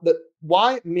 Now, the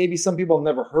why maybe some people have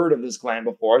never heard of this gland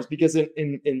before is because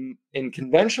in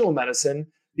conventional medicine,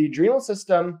 the adrenal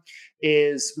system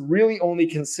is really only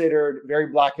considered very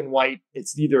black and white.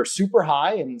 It's either super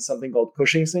high in something called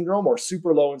Cushing syndrome or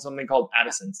super low in something called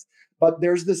Addison's. But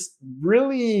there's this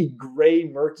really gray,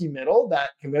 murky middle that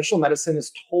conventional medicine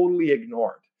is totally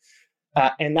ignored.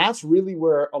 And that's really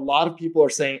where a lot of people are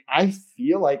saying, I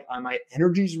feel like my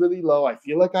energy is really low. I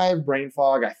feel like I have brain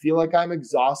fog. I feel like I'm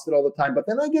exhausted all the time. But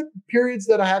then I get periods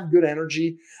that I have good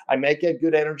energy. I might get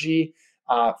good energy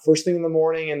first thing in the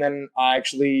morning. And then I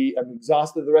actually am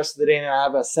exhausted the rest of the day. And I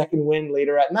have a second wind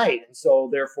later at night. And so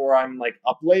therefore I'm like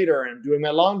up later and doing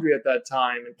my laundry at that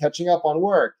time and catching up on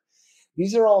work.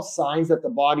 These are all signs that the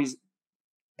body's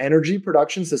energy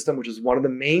production system, which is one of the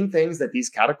main things that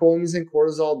these catecholamines and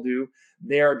cortisol do,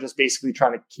 they're just basically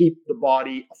trying to keep the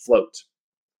body afloat.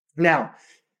 Now,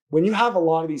 when you have a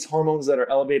lot of these hormones that are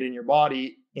elevated in your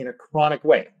body in a chronic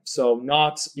way, so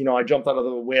not, I jumped out of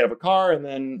the way of a car and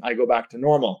then I go back to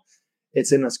normal.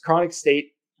 It's in this chronic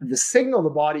state. The signal the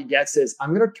body gets is,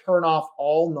 I'm going to turn off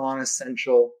all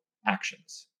non-essential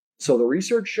actions. So the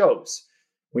research shows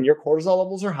when your cortisol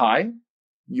levels are high,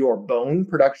 your bone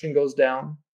production goes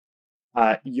down,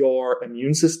 your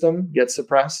immune system gets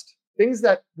suppressed, things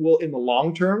that will in the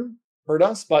long term hurt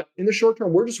us. But in the short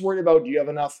term, we're just worried about, do you have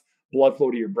enough blood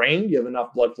flow to your brain? Do you have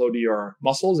enough blood flow to your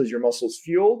muscles? Is your muscles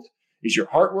fueled? Is your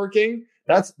heart working?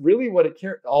 That's really what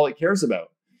all it cares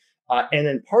about. And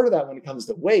then part of that when it comes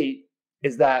to weight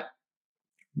is that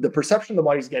the perception the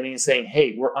body's getting is saying,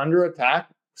 hey, we're under attack,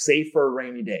 save for a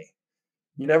rainy day.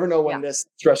 You never know when this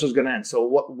stressor is going to end. So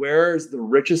where is the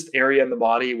richest area in the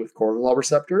body with cortisol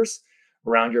receptors?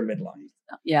 Around your midline.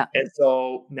 Yeah. And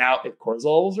so now if cortisol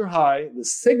levels are high, the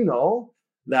signal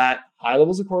that high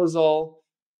levels of cortisol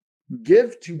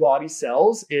give to body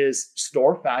cells is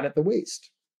store fat at the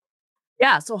waist.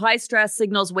 Yeah. So high stress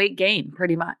signals weight gain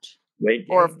pretty much. Weight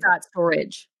gain. Or fat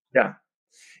storage. Yeah.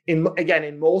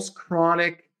 In most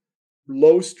chronic,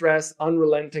 low stress,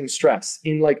 unrelenting stress,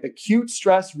 in like acute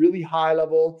stress, really high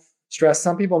level stress,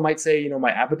 some people might say,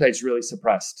 my appetite's really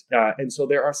suppressed. And so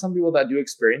there are some people that do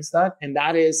experience that. And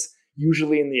that is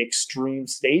usually in the extreme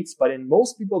states. But in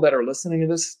most people that are listening to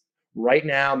this right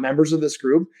now, members of this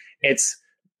group, it's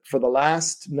for the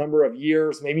last number of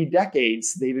years, maybe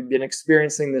decades, they've been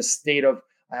experiencing this state of,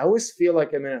 I always feel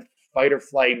like I'm in a fight or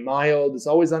flight, mild. It's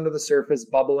always under the surface,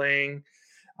 bubbling.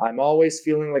 I'm always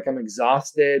feeling like I'm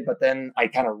exhausted, but then I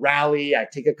kind of rally. I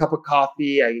take a cup of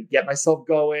coffee. I get myself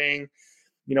going.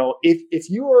 If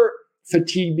you were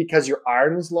fatigued because your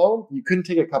iron was low, you couldn't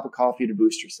take a cup of coffee to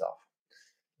boost yourself.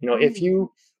 If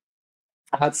you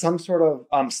had some sort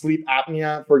of sleep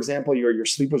apnea, for example, your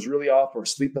sleep was really off, or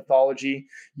sleep pathology,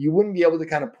 you wouldn't be able to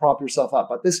kind of prop yourself up.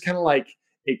 But this kind of like,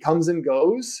 it comes and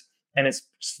goes, and it's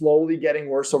slowly getting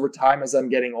worse over time as I'm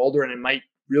getting older, and it might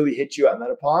really hit you at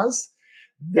menopause.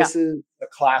 This is a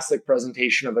classic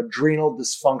presentation of adrenal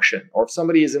dysfunction, or if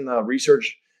somebody is in the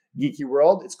research geeky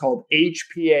world, it's called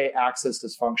HPA axis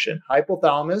dysfunction.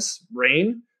 Hypothalamus,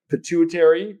 brain,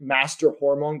 pituitary, master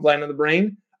hormone gland in the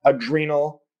brain,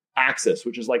 adrenal axis,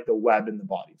 which is like the web in the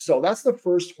body. So that's the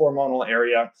first hormonal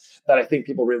area that I think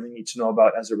people really need to know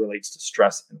about as it relates to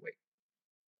stress and weight.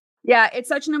 Yeah, it's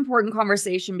such an important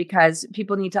conversation because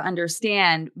people need to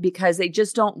understand, because they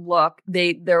just don't look.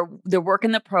 They're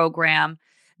working the program.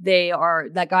 They are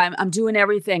like, I'm doing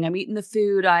everything. I'm eating the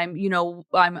food. I'm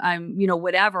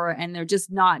whatever. And they're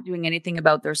just not doing anything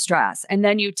about their stress. And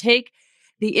then you take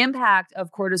the impact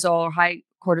of cortisol or high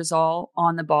cortisol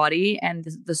on the body and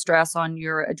the stress on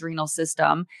your adrenal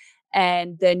system.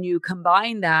 And then you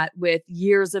combine that with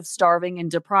years of starving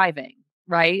and depriving,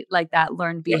 right? Like that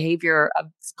learned behavior of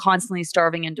constantly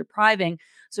starving and depriving.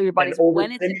 So your body's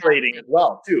overstimulating as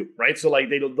well too, right? So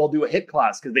like they'll do a HIIT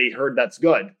class because they heard that's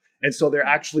good. And so they're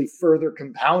actually further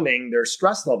compounding their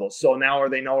stress levels. So now are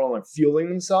they no longer fueling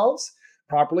themselves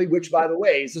properly, which by the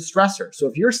way is a stressor. So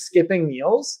if you're skipping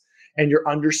meals and you're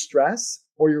under stress,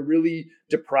 or you're really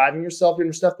depriving yourself of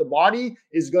your stuff, the body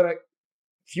is going to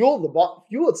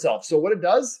fuel itself. So what it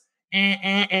does,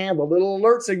 the little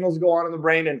alert signals go on in the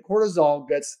brain, and cortisol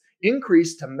gets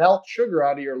increased to melt sugar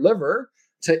out of your liver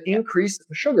to increase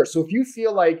the sugar. So if you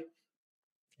feel like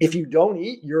if you don't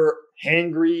eat, you're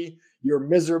hangry, you're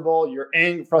miserable, you're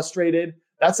angry, frustrated,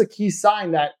 that's a key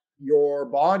sign that your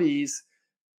body's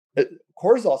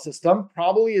cortisol system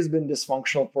probably has been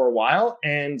dysfunctional for a while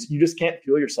and you just can't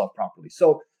fuel yourself properly.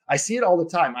 So I see it all the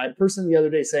time. I had a person the other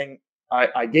day saying,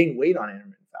 I gained weight on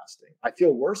intermittent fasting. I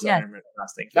feel worse on intermittent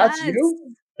fasting. If that's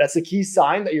you, that's a key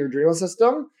sign that your adrenal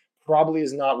system probably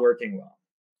is not working well.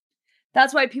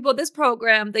 That's why people, this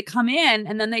program, they come in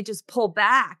and then they just pull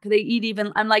back. They eat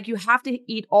I'm like, you have to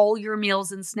eat all your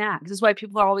meals and snacks. This is why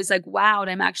people are always like, wow,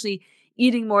 I'm actually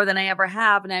eating more than I ever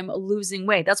have and I'm losing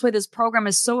weight. That's why this program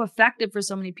is so effective for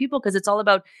so many people, because it's all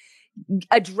about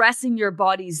addressing your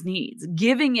body's needs,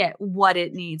 giving it what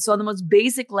it needs. So on the most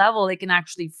basic level, they can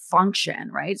actually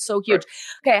function, right? So huge.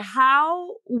 Right. Okay.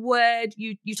 How would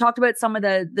you talked about some of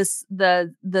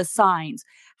the signs.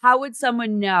 How would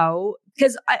someone know?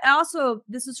 Because I also,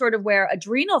 this is sort of where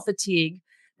adrenal fatigue,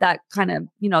 that kind of,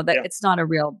 that it's not a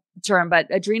real term, but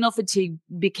adrenal fatigue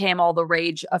became all the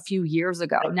rage a few years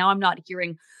ago. Now I'm not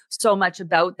hearing so much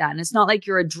about that. And it's not like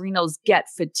your adrenals get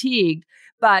fatigued,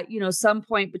 but, some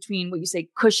point between what you say,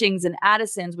 Cushing's and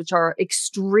Addison's, which are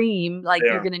extreme, like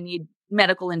you're going to need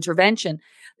medical intervention.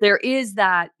 There is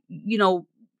that,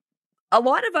 a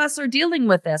lot of us are dealing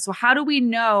with this. So how do we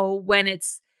know when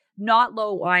it's not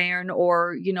low iron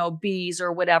or, B's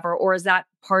or whatever, or is that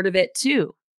part of it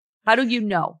too? How do you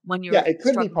know when you're... Yeah, it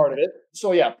could be part of it.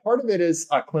 So part of it is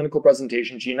a clinical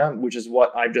presentation, Gina, which is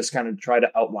what I've just kind of tried to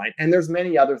outline. And there's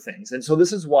many other things. And so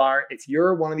this is why if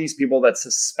you're one of these people that's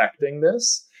suspecting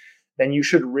this, then you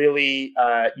should really,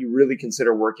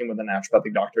 consider working with a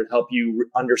naturopathic doctor to help you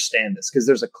understand this. Because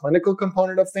there's a clinical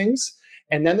component of things,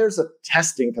 and then there's a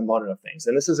testing component of things.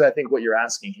 And this is, I think, what you're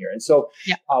asking here. And so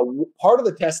part of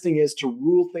the testing is to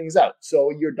rule things out.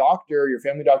 So your doctor, your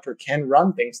family doctor can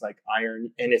run things like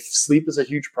iron. And if sleep is a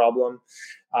huge problem,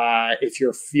 if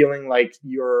you're feeling like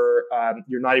you're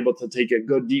not able to take a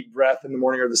good deep breath in the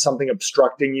morning, or there's something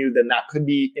obstructing you, then that could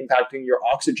be impacting your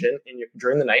oxygen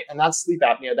during the night. And that's sleep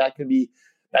apnea. That can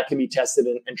be tested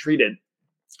and treated.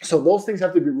 So those things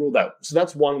have to be ruled out. So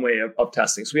that's one way of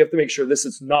testing. So we have to make sure this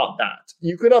is not that.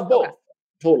 You could have both,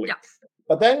 totally. Yeah.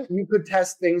 But then you could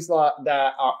test things that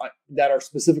are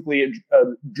specifically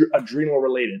adrenal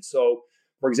related. So,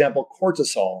 for example,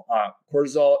 cortisol.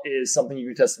 Cortisol is something you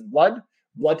can test in blood.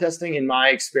 Blood testing, in my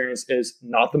experience, is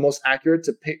not the most accurate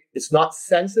to pick. It's not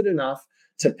sensitive enough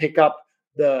to pick up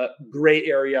the gray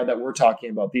area that we're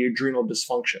talking about, the adrenal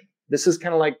dysfunction. This is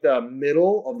kind of like the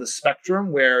middle of the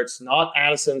spectrum where it's not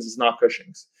Addison's, it's not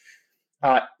Cushing's.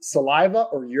 Saliva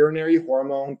or urinary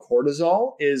hormone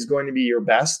cortisol is going to be your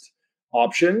best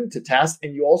option to test.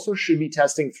 And you also should be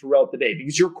testing throughout the day,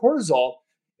 because your cortisol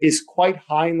is quite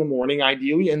high in the morning,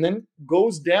 ideally, and then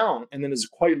goes down and then is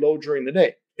quite low during the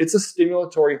day. It's a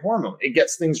stimulatory hormone. It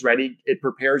gets things ready. It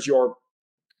prepares your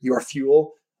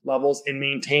fuel levels and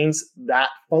maintains that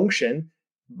function.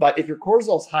 But if your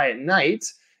cortisol is high at night,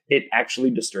 it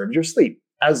actually disturbs your sleep,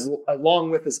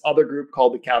 along with this other group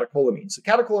called the catecholamines. So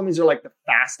catecholamines are like the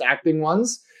fast-acting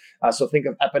ones. So think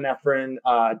of epinephrine,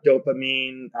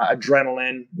 dopamine,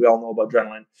 adrenaline. We all know about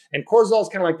adrenaline. And cortisol is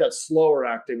kind of like that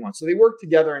slower-acting one. So they work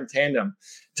together in tandem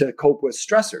to cope with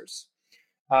stressors.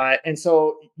 And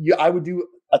so I would do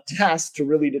a test to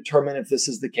really determine if this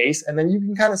is the case. And then you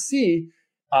can kind of see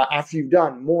after you've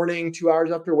done morning, 2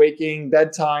 hours after waking,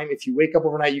 bedtime. If you wake up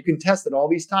overnight, you can test it all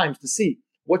these times to see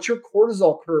what's your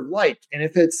cortisol curve like. And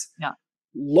if it's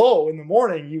low in the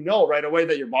morning, you know right away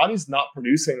that your body's not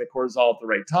producing the cortisol at the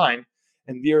right time.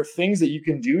 And there are things that you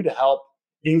can do to help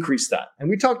increase that. And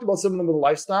we talked about some of them with the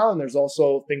lifestyle. And there's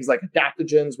also things like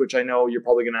adaptogens, which I know you're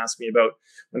probably going to ask me about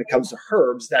when it comes to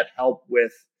herbs that help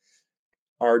with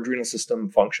our adrenal system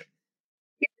function.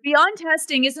 Beyond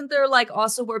testing, isn't there like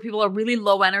also where people are really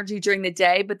low energy during the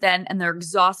day, but then, and they're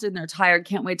exhausted and they're tired,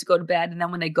 can't wait to go to bed. And then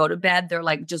when they go to bed, they're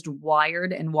like just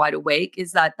wired and wide awake.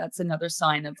 That's another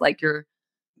sign of like your...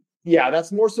 Yeah,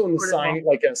 that's more so in the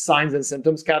like a signs and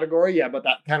symptoms category. Yeah, but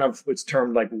that kind of, it's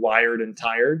termed like wired and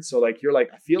tired. So like, you're like,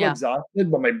 I feel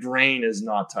exhausted, but my brain is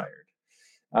not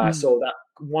tired. So that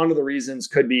one of the reasons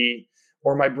could be,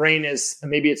 or my brain is,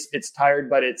 maybe it's tired,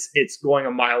 but it's going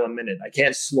a mile a minute. I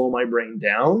can't slow my brain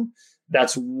down.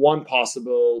 That's one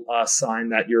possible sign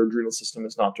that your adrenal system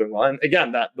is not doing well. And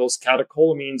again, that those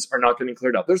catecholamines are not getting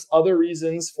cleared up. There's other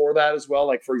reasons for that as well.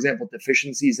 Like, for example,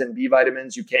 deficiencies in B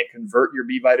vitamins. You can't convert your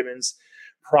B vitamins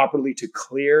properly to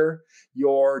clear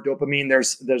your dopamine.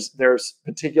 There's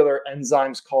particular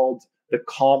enzymes called the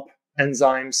COMP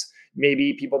enzymes.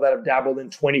 Maybe people that have dabbled in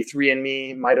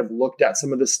 23andMe might have looked at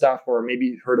some of this stuff, or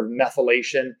maybe heard of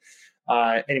methylation.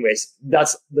 Anyways,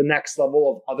 that's the next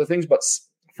level of other things. But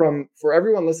for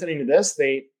everyone listening to this,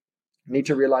 they need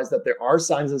to realize that there are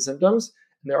signs and symptoms,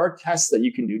 and there are tests that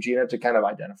you can do, Gina, to kind of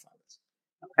identify this.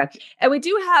 Okay. And we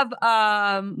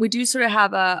do sort of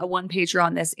have a one pager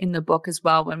on this in the book as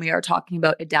well, when we are talking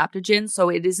about adaptogens. So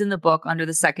it is in the book under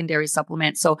the secondary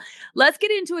supplement. So let's get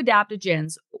into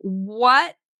adaptogens.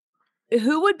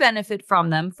 Who would benefit from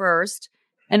them first?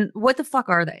 And what the fuck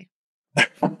are they?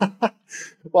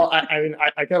 Well, I mean,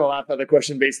 I kind of laugh at the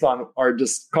question based on our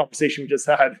conversation we just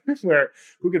had, where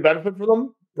who could benefit from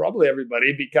them? Probably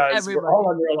everybody, because we're all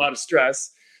under a lot of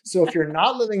stress. So if you're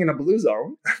not living in a blue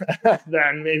zone,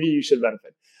 then maybe you should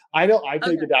benefit. I know I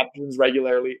take adaptogens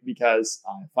regularly because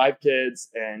I have 5 kids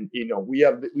and, we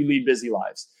lead busy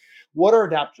lives. What are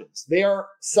adaptogens? They are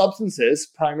substances,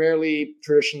 primarily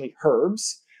traditionally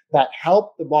herbs, that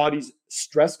help the body's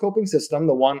stress coping system,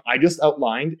 the one I just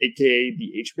outlined, aka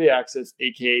the HPA axis,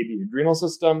 aka the adrenal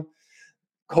system,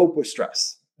 cope with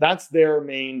stress. That's their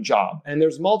main job. And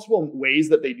there's multiple ways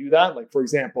that they do that. Like, for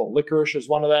example, licorice is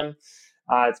one of them.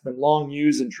 It's been long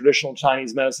used in traditional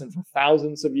Chinese medicine for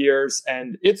thousands of years.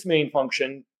 And its main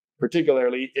function,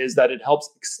 particularly, is that it helps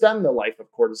extend the life of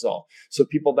cortisol. So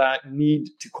people that need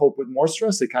to cope with more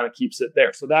stress, it kind of keeps it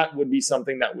there. So that would be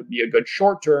something that would be a good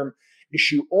short-term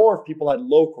issue, or if people had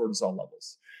low cortisol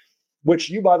levels, which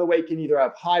you, by the way, can either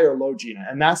have high or low, Gina.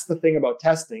 And that's the thing about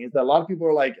testing, is that a lot of people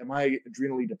are like, am I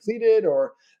adrenally depleted,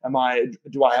 or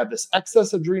do I have this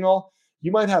excess adrenal?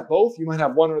 You might have both. You might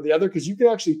have one or the other, because you can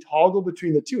actually toggle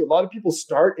between the two. A lot of people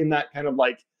start in that kind of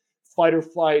like fight or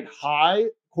flight high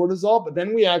cortisol, but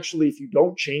then if you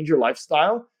don't change your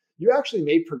lifestyle, you actually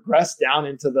may progress down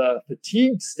into the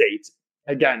fatigue state.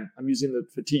 Again, I'm using the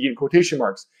fatigue in quotation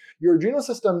marks. Your adrenal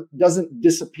system doesn't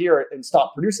disappear and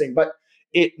stop producing, but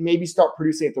it maybe start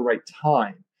producing at the right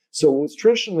time. So it's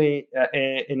traditionally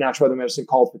in natural medicine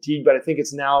called fatigue, but I think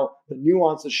it's now the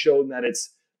nuance has shown that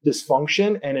it's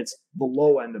dysfunction, and it's the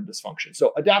low end of dysfunction.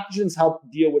 So adaptogens help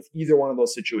deal with either one of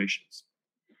those situations.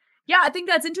 Yeah, I think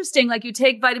that's interesting. Like, you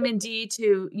take vitamin D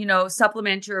to,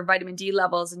 supplement your vitamin D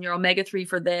levels, and your omega-3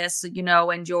 for this,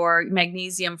 and your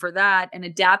magnesium for that. And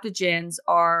adaptogens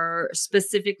are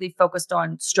specifically focused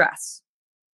on stress.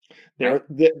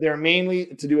 They're mainly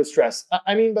to do with stress.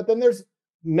 But then there's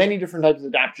many different types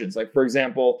of adaptogens. Like, for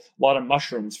example, a lot of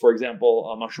mushrooms,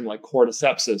 a mushroom like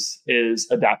cordycepsis is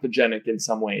adaptogenic in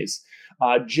some ways.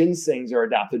 Ginsengs are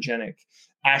adaptogenic.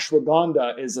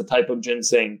 Ashwagandha is a type of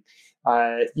ginseng.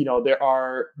 There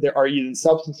are even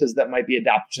substances that might be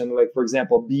adaptogenic. Like, for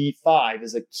example, B5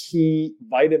 is a key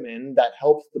vitamin that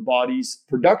helps the body's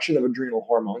production of adrenal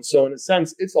hormones. So in a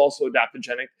sense, it's also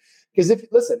adaptogenic. Because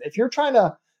if you're trying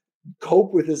to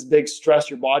cope with this big stress,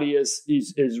 your body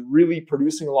is really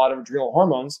producing a lot of adrenal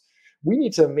hormones. We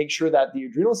need to make sure that the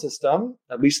adrenal system,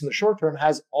 at least in the short term,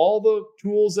 has all the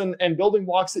tools and building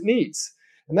blocks it needs.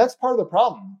 And that's part of the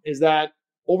problem, is that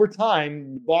over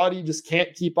time, the body just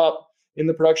can't keep up in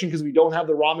the production because we don't have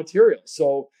the raw materials.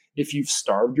 So if you've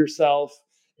starved yourself,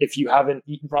 if you haven't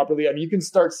eaten properly, you can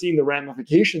start seeing the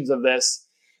ramifications of this,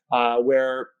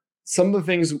 where some of the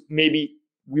things maybe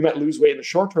we might lose weight in the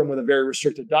short term with a very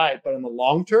restricted diet, but in the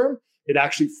long term, it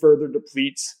actually further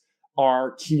depletes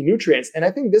our key nutrients. And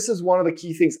I think this is one of the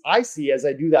key things I see as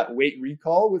I do that weight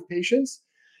recall with patients,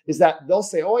 is that they'll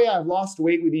say, oh yeah, I've lost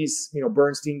weight with these,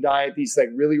 Bernstein diet, these like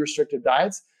really restricted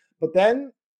diets, but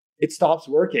then it stops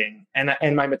working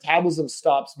and my metabolism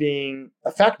stops being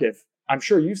effective. I'm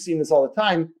sure you've seen this all the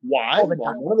time. Why? Well,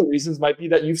 one of the reasons might be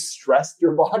that you've stressed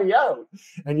your body out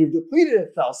and you've depleted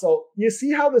itself. So you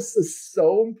see how this is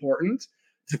so important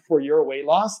for your weight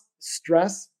loss.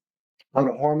 Stress on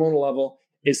a hormonal level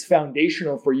is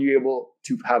foundational for you able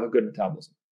to have a good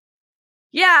metabolism.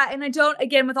 Yeah. And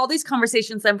again, with all these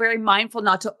conversations, I'm very mindful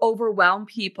not to overwhelm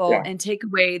people and take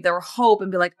away their hope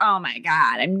and be like, oh my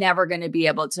God, I'm never going to be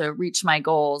able to reach my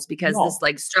goals because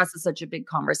this stress is such a big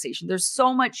conversation. There's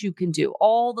so much you can do.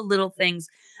 All the little things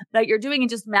that you're doing and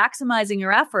just maximizing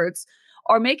your efforts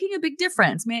are making a big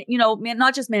difference.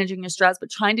 Not just managing your stress,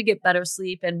 but trying to get better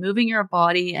sleep and moving your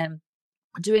body and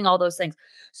doing all those things.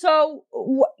 So,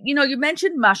 you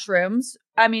mentioned mushrooms.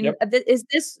 Is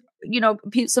this,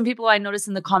 some people I noticed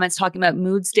in the comments talking about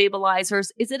mood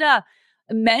stabilizers. Is it a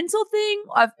mental thing,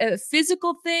 a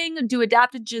physical thing? Do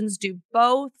adaptogens do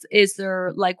both? Is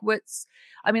there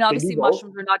obviously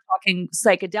mushrooms, we're not talking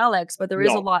psychedelics, but there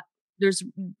is a lot,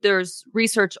 there's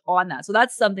research on that. So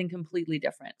that's something completely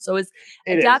different. So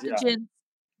adaptogens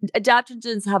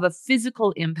have a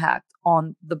physical impact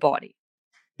on the body.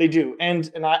 They do.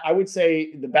 And I would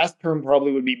say the best term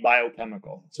probably would be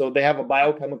biochemical. So they have a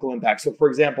biochemical impact. So for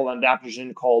example, an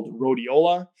adaptogen called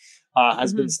rhodiola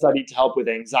has been studied to help with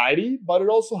anxiety, but it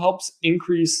also helps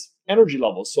increase energy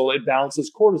levels. So it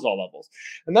balances cortisol levels.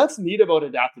 And that's neat about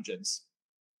adaptogens,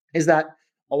 is that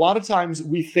a lot of times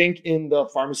we think in the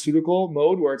pharmaceutical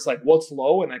mode where it's like, what's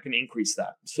low and I can increase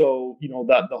that. So,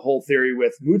 that the whole theory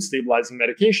with mood stabilizing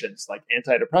medications like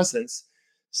antidepressants,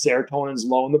 serotonin's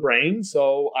low in the brain,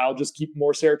 so I'll just keep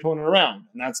more serotonin around.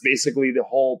 And that's basically the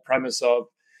whole premise of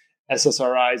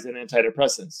SSRIs and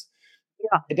antidepressants.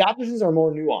 Yeah. Adaptogens are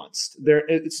more nuanced.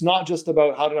 It's not just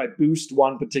about how did I boost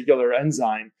one particular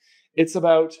enzyme. It's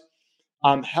about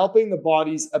helping the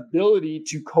body's ability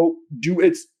to do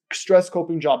its stress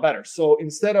coping job better. So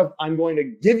instead of I'm going to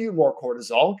give you more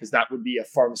cortisol, because that would be a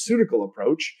pharmaceutical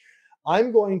approach,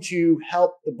 I'm going to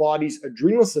help the body's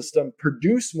adrenal system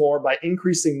produce more by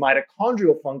increasing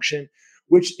mitochondrial function,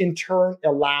 which in turn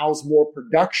allows more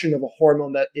production of a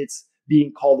hormone that it's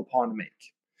being called upon to make.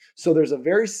 So there's a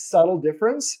very subtle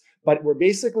difference, but we're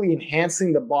basically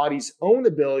enhancing the body's own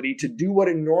ability to do what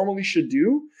it normally should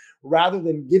do, rather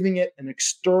than giving it an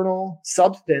external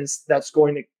substance that's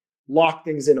going to lock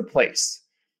things into place.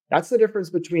 That's the difference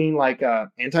between like a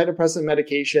antidepressant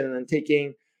medication and then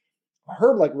taking a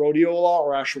herb like rhodiola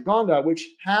or ashwagandha, which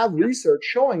have research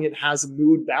showing it has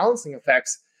mood balancing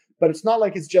effects, but it's not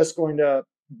like it's just going to,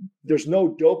 there's no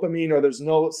dopamine or there's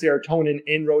no serotonin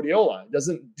in rhodiola. It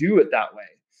doesn't do it that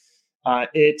way.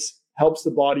 It helps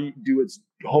the body do its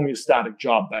homeostatic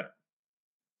job better.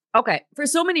 Okay. For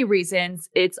so many reasons,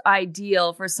 it's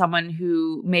ideal for someone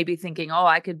who may be thinking, oh,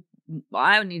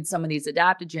 I need some of these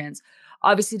adaptogens,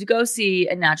 obviously to go see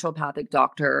a naturopathic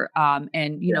doctor.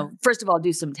 And, you know, first of all,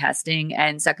 do some testing.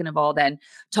 And second of all, then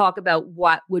talk about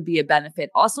what would be a benefit.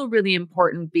 Also really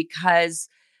important because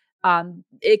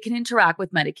it can interact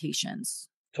with medications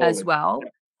as well. Yeah.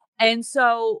 And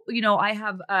so, you know, I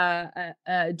have a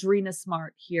Adrena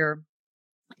Smart here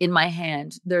in my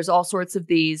hand. There's all sorts of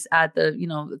these at the, you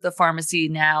know, the pharmacy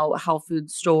now, health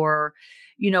food store.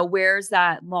 You know, where's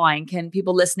that line? Can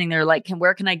people listening, they're like,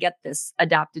 where can I get this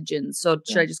adaptogen? So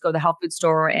should I just go to the health food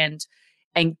store and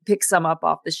pick some up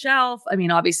off the shelf? I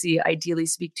mean, obviously, ideally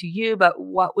speak to you, but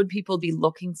what would people be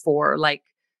looking for? Like,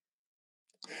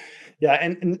 yeah,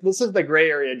 and this is the gray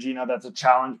area, Gina, that's a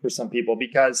challenge for some people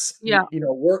because, you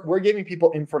know, we're giving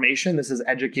people information. This is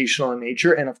educational in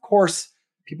nature. And of course,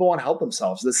 people want to help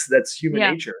themselves. That's human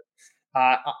nature.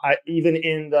 Even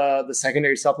in the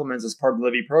secondary supplements as part of the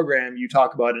Livy program, you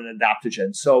talk about an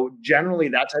adaptogen. So generally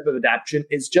that type of adaptogen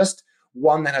is just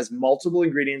one that has multiple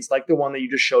ingredients like the one that you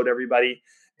just showed everybody.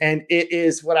 And it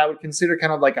is what I would consider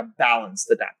kind of like a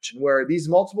balanced adaptogen where these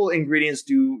multiple ingredients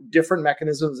do different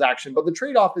mechanisms of action, but the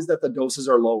trade-off is that the doses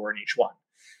are lower in each one.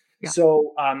 Yeah.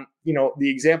 So, you know,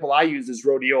 the example I use is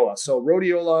rhodiola. So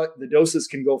rhodiola, the doses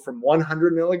can go from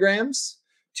 100 milligrams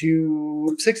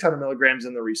to 600 milligrams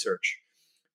in the research.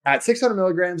 At 600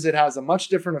 milligrams, it has a much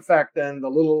different effect than the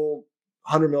little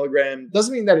 100 milligram.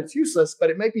 Doesn't mean that it's useless,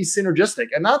 but it might be synergistic.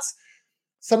 And that's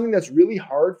something that's really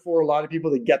hard for a lot of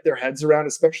people to get their heads around,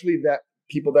 especially that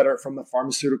people that are from the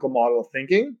pharmaceutical model of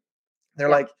thinking. They're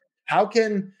like, how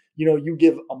can, you know, you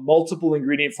give a multiple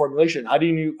ingredient formulation? How do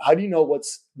you know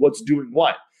what's doing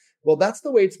what? Well, that's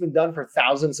the way it's been done for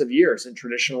thousands of years in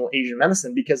traditional Asian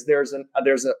medicine, because there's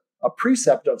a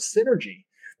precept of synergy,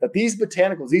 that these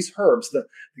botanicals, these herbs,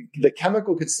 the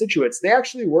chemical constituents, they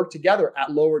actually work together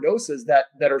at lower doses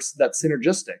that's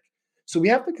synergistic. So we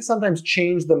have to sometimes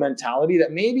change the mentality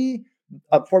that maybe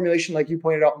a formulation like you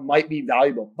pointed out might be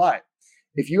valuable, but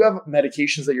if you have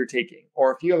medications that you're taking,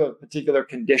 or if you have a particular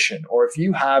condition, or if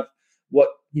you have what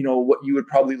you would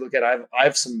probably look at, I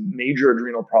have some major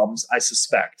adrenal problems, I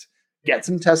suspect. Get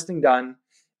some testing done.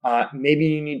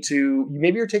 Maybe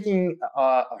you're taking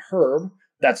a herb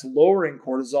that's lowering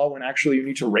cortisol when actually you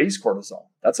need to raise cortisol.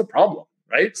 That's a problem,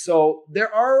 right? So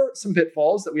there are some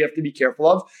pitfalls that we have to be careful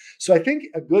of. So I think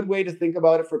a good way to think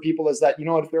about it for people is that, you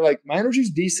know what, if they're like, my energy's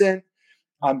decent,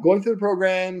 I'm going through the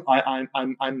program,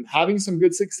 I'm having some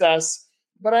good success,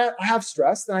 but I have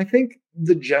stress, then I think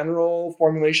the general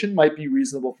formulation might be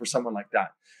reasonable for someone like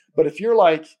that. But if you're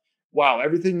like, wow,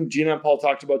 everything Gina and Paul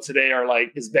talked about today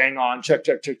is bang on, check.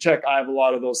 I have a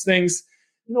lot of those things.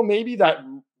 You know, maybe that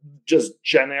just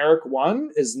generic one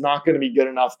is not going to be good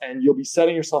enough, and you'll be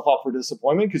setting yourself up for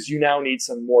disappointment because you now need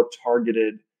some more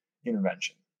targeted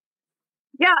intervention.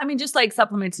 Yeah, I mean, just like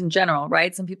supplements in general,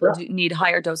 right? Some people do need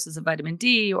higher doses of vitamin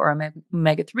D or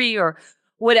omega-3 or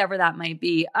whatever that might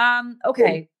be.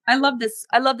 Okay, I love this.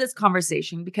 I love this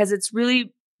conversation because it's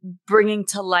really bringing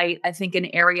to light, I think, an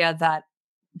area that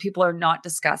people are not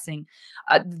discussing.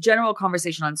 The general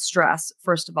conversation on stress,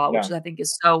 first of all, which I think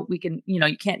is so we can,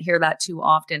 you can't hear that too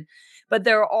often. But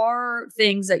there are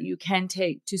things that you can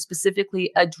take to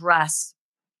specifically address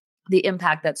the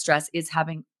impact that stress is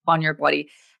having on your body,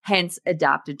 hence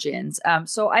adaptogens.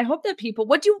 So I hope that people,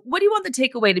 what do you want the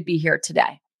takeaway to be here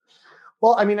today?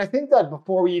 Well, I mean, I think that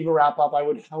before we even wrap up, I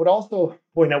would also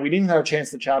point out we didn't have a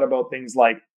chance to chat about things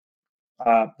like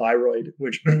thyroid,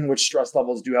 which stress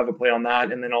levels do have a play on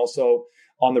that. And then also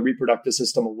on the reproductive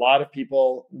system, a lot of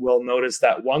people will notice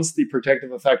that once the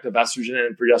protective effect of estrogen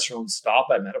and progesterone stop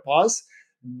at menopause,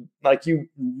 like you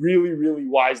really, really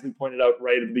wisely pointed out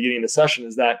right at the beginning of the session,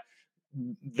 is that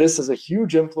this is a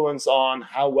huge influence on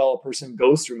how well a person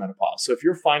goes through menopause. So if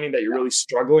you're finding that you're really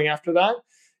struggling after that,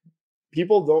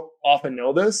 people don't often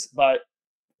know this, but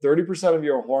 30% of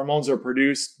your hormones are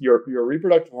produced, your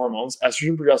reproductive hormones,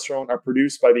 estrogen, progesterone, are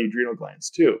produced by the adrenal glands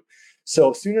too.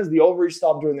 So as soon as the ovaries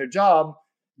stop doing their job,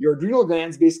 your adrenal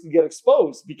glands basically get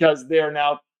exposed because they are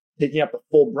now taking up the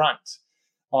full brunt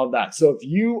of that. So if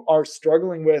you are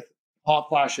struggling with hot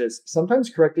flashes, sometimes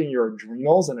correcting your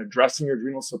adrenals and addressing your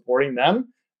adrenals, supporting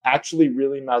them, actually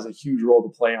really has a huge role to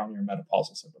play on your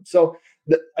menopausal symptoms. So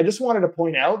I just wanted to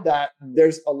point out that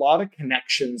there's a lot of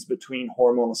connections between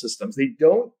hormonal systems. They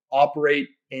don't operate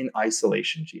in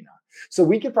isolation, Gina. So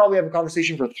we could probably have a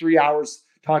conversation for 3 hours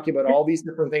talking about all these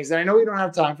different things. And I know we don't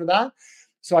have time for that.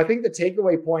 So I think the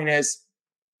takeaway point is,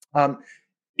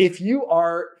 if you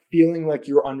are feeling like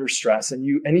you're under stress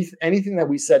and anything that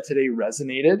we said today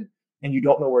resonated and you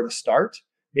don't know where to start,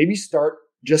 maybe start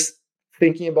just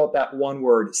thinking about that one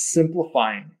word,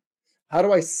 simplifying. How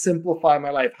do I simplify my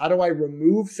life? How do I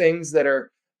remove things that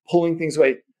are pulling things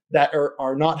away that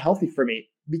are not healthy for me?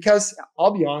 Because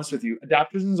I'll be honest with you,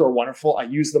 adaptogens are wonderful. I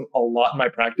use them a lot in my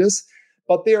practice,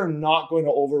 but they are not going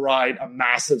to override a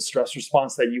massive stress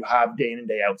response that you have day in and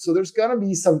day out. So there's going to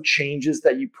be some changes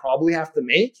that you probably have to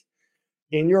make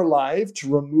in your life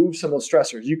to remove some of those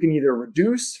stressors. You can either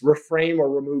reduce, reframe, or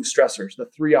remove stressors, the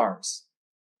 3 R's.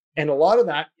 And a lot of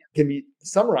that can be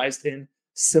summarized in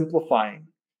simplifying.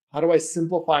 How do I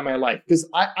simplify my life? Because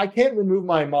I can't remove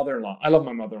my mother-in-law. I love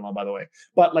my mother-in-law, by the way.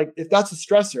 But like, if that's a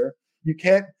stressor, you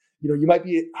can't, you might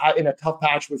be in a tough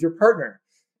patch with your partner.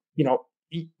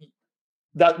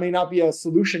 That may not be a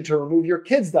solution to remove your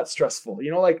kids that's stressful.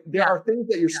 There are things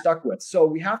that you're stuck with. So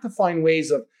we have to find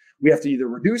ways we have to either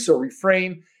reduce or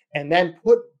reframe, and then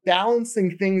put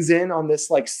balancing things in on this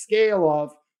scale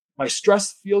of, my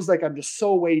stress feels like I'm just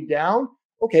so weighed down.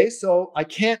 Okay, so I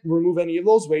can't remove any of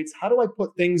those weights. How do I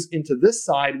put things into this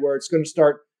side where it's going to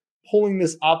start pulling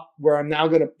this up, where I'm now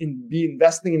going to be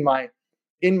investing in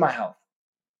my health?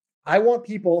 I want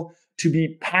people to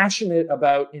be passionate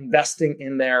about investing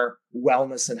in their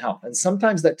wellness and health. And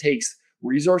sometimes that takes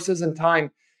resources and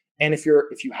time. And if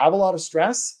you have a lot of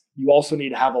stress, you also need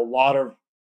to have a lot of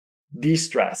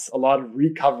de-stress, a lot of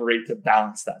recovery to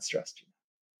balance that stress.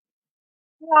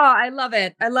 Oh, I love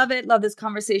it. I love it. Love this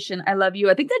conversation. I love you.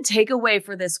 I think the takeaway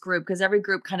for this group, because every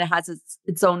group kind of has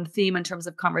its own theme in terms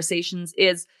of conversations,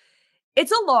 is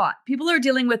it's a lot. People are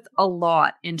dealing with a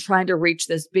lot in trying to reach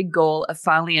this big goal of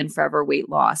finally and forever weight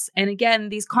loss. And again,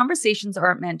 these conversations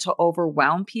aren't meant to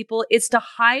overwhelm people. It's to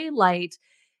highlight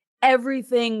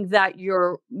everything that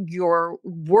you're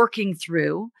working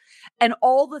through and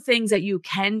all the things that you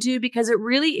can do, because it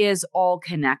really is all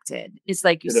connected. It's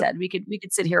like you said, we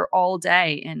could sit here all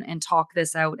day and talk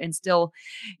this out and still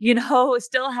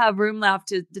have room left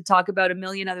to talk about a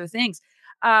million other things.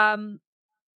 That's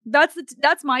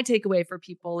my takeaway for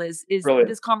people is Brilliant.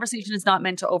 This conversation is not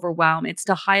meant to overwhelm. It's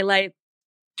to highlight,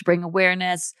 to bring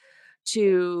awareness,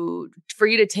 for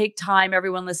you to take time,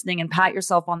 everyone listening, and pat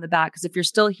yourself on the back. Because if you're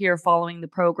still here following the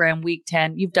program week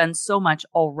 10, you've done so much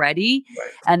already.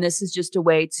 Right. And this is just a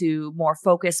way to more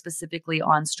focus specifically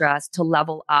on stress, to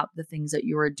level up the things that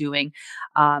you are doing.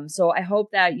 So I hope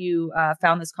that you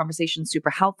found this conversation super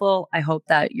helpful. I hope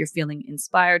that you're feeling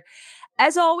inspired.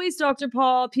 As always, Dr.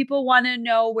 Paul, people want to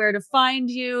know where to find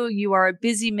you. You are a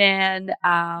busy man.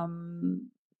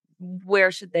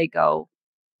 Where should they go?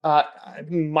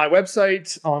 My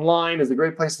website online is a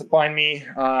great place to find me.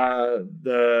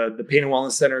 The Pain and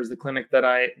Wellness Center is the clinic that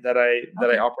I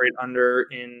operate under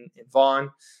in Vaughan.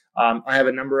 I have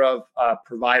a number of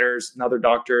providers and other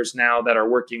doctors now that are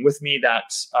working with me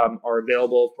that are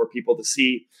available for people to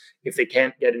see if they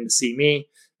can't get in to see me.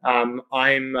 I'm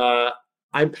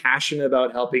passionate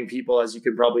about helping people, as you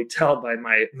could probably tell by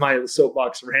my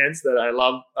soapbox rants that I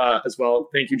love as well.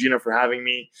 Thank you, Gina, for having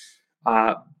me.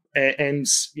 And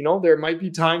there might be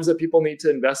times that people need to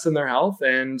invest in their health,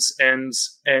 and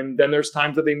then there's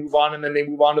times that they move on, and then they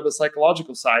move on to the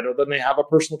psychological side, or then they have a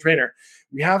personal trainer.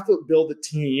 We have to build a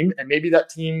team, and maybe that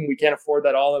team, we can't afford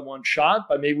that all in one shot,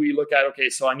 but maybe we look at, okay,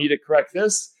 so I need to correct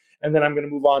this, and then I'm going to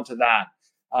move on to that.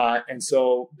 And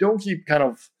so don't keep kind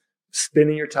of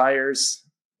spinning your tires.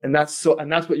 And that's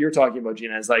what you're talking about,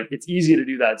 Gina, is like, it's easy to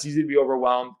do that. It's easy to be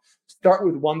overwhelmed. Start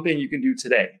with one thing you can do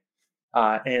today.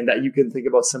 And that you can think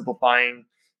about simplifying,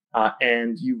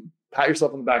 and you pat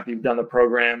yourself on the back that you've done the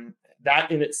program.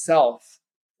 That in itself,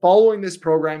 following this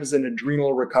program is an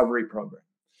adrenal recovery program.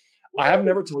 I have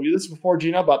never told you this before,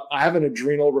 Gina, but I have an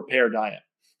adrenal repair diet.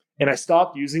 And I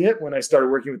stopped using it when I started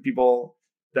working with people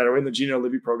that are in the Gina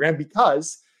Livy program,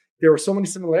 because there were so many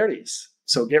similarities.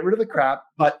 So get rid of the crap,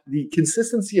 but the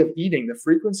consistency of eating, the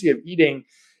frequency of eating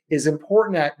is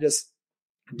important at just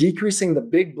decreasing the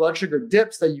big blood sugar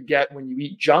dips that you get when you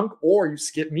eat junk or you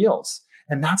skip meals.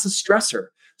 And that's a stressor.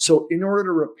 So in order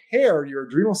to repair your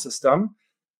adrenal system,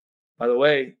 by the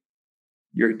way,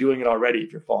 you're doing it already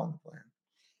if you're following the plan.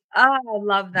 Oh, I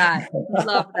love that.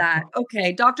 Love that.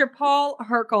 Okay. Dr. Paul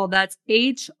Hrkal, that's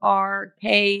Hrkal.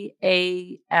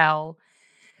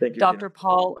 Thank you, Dr. Tina.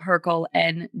 Paul Hrkal,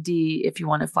 ND, if you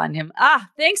want to find him.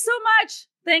 Thanks so much.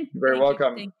 You're very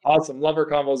welcome. Thank you. Awesome. Love our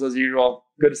convos as usual.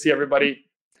 Good to see everybody.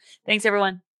 Thanks,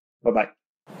 everyone. Bye-bye.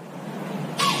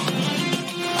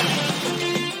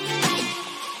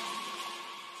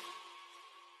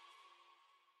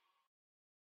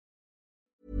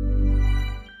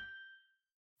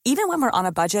 Even when we're on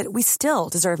a budget, we still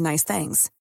deserve nice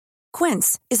things.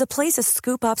 Quince is a place to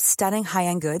scoop up stunning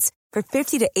high-end goods for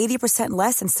 50 to 80%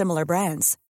 less than similar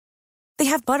brands. They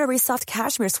have buttery soft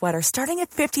cashmere sweaters starting at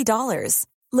 $50,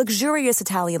 luxurious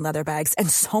Italian leather bags, and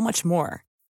so much more.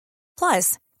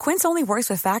 Plus, Quince only works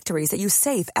with factories that use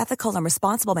safe, ethical, and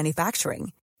responsible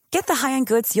manufacturing. Get the high-end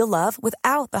goods you'll love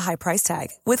without the high price tag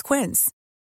with Quince.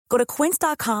 Go to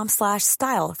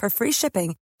quince.com/style for free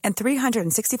shipping and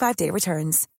 365-day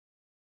returns.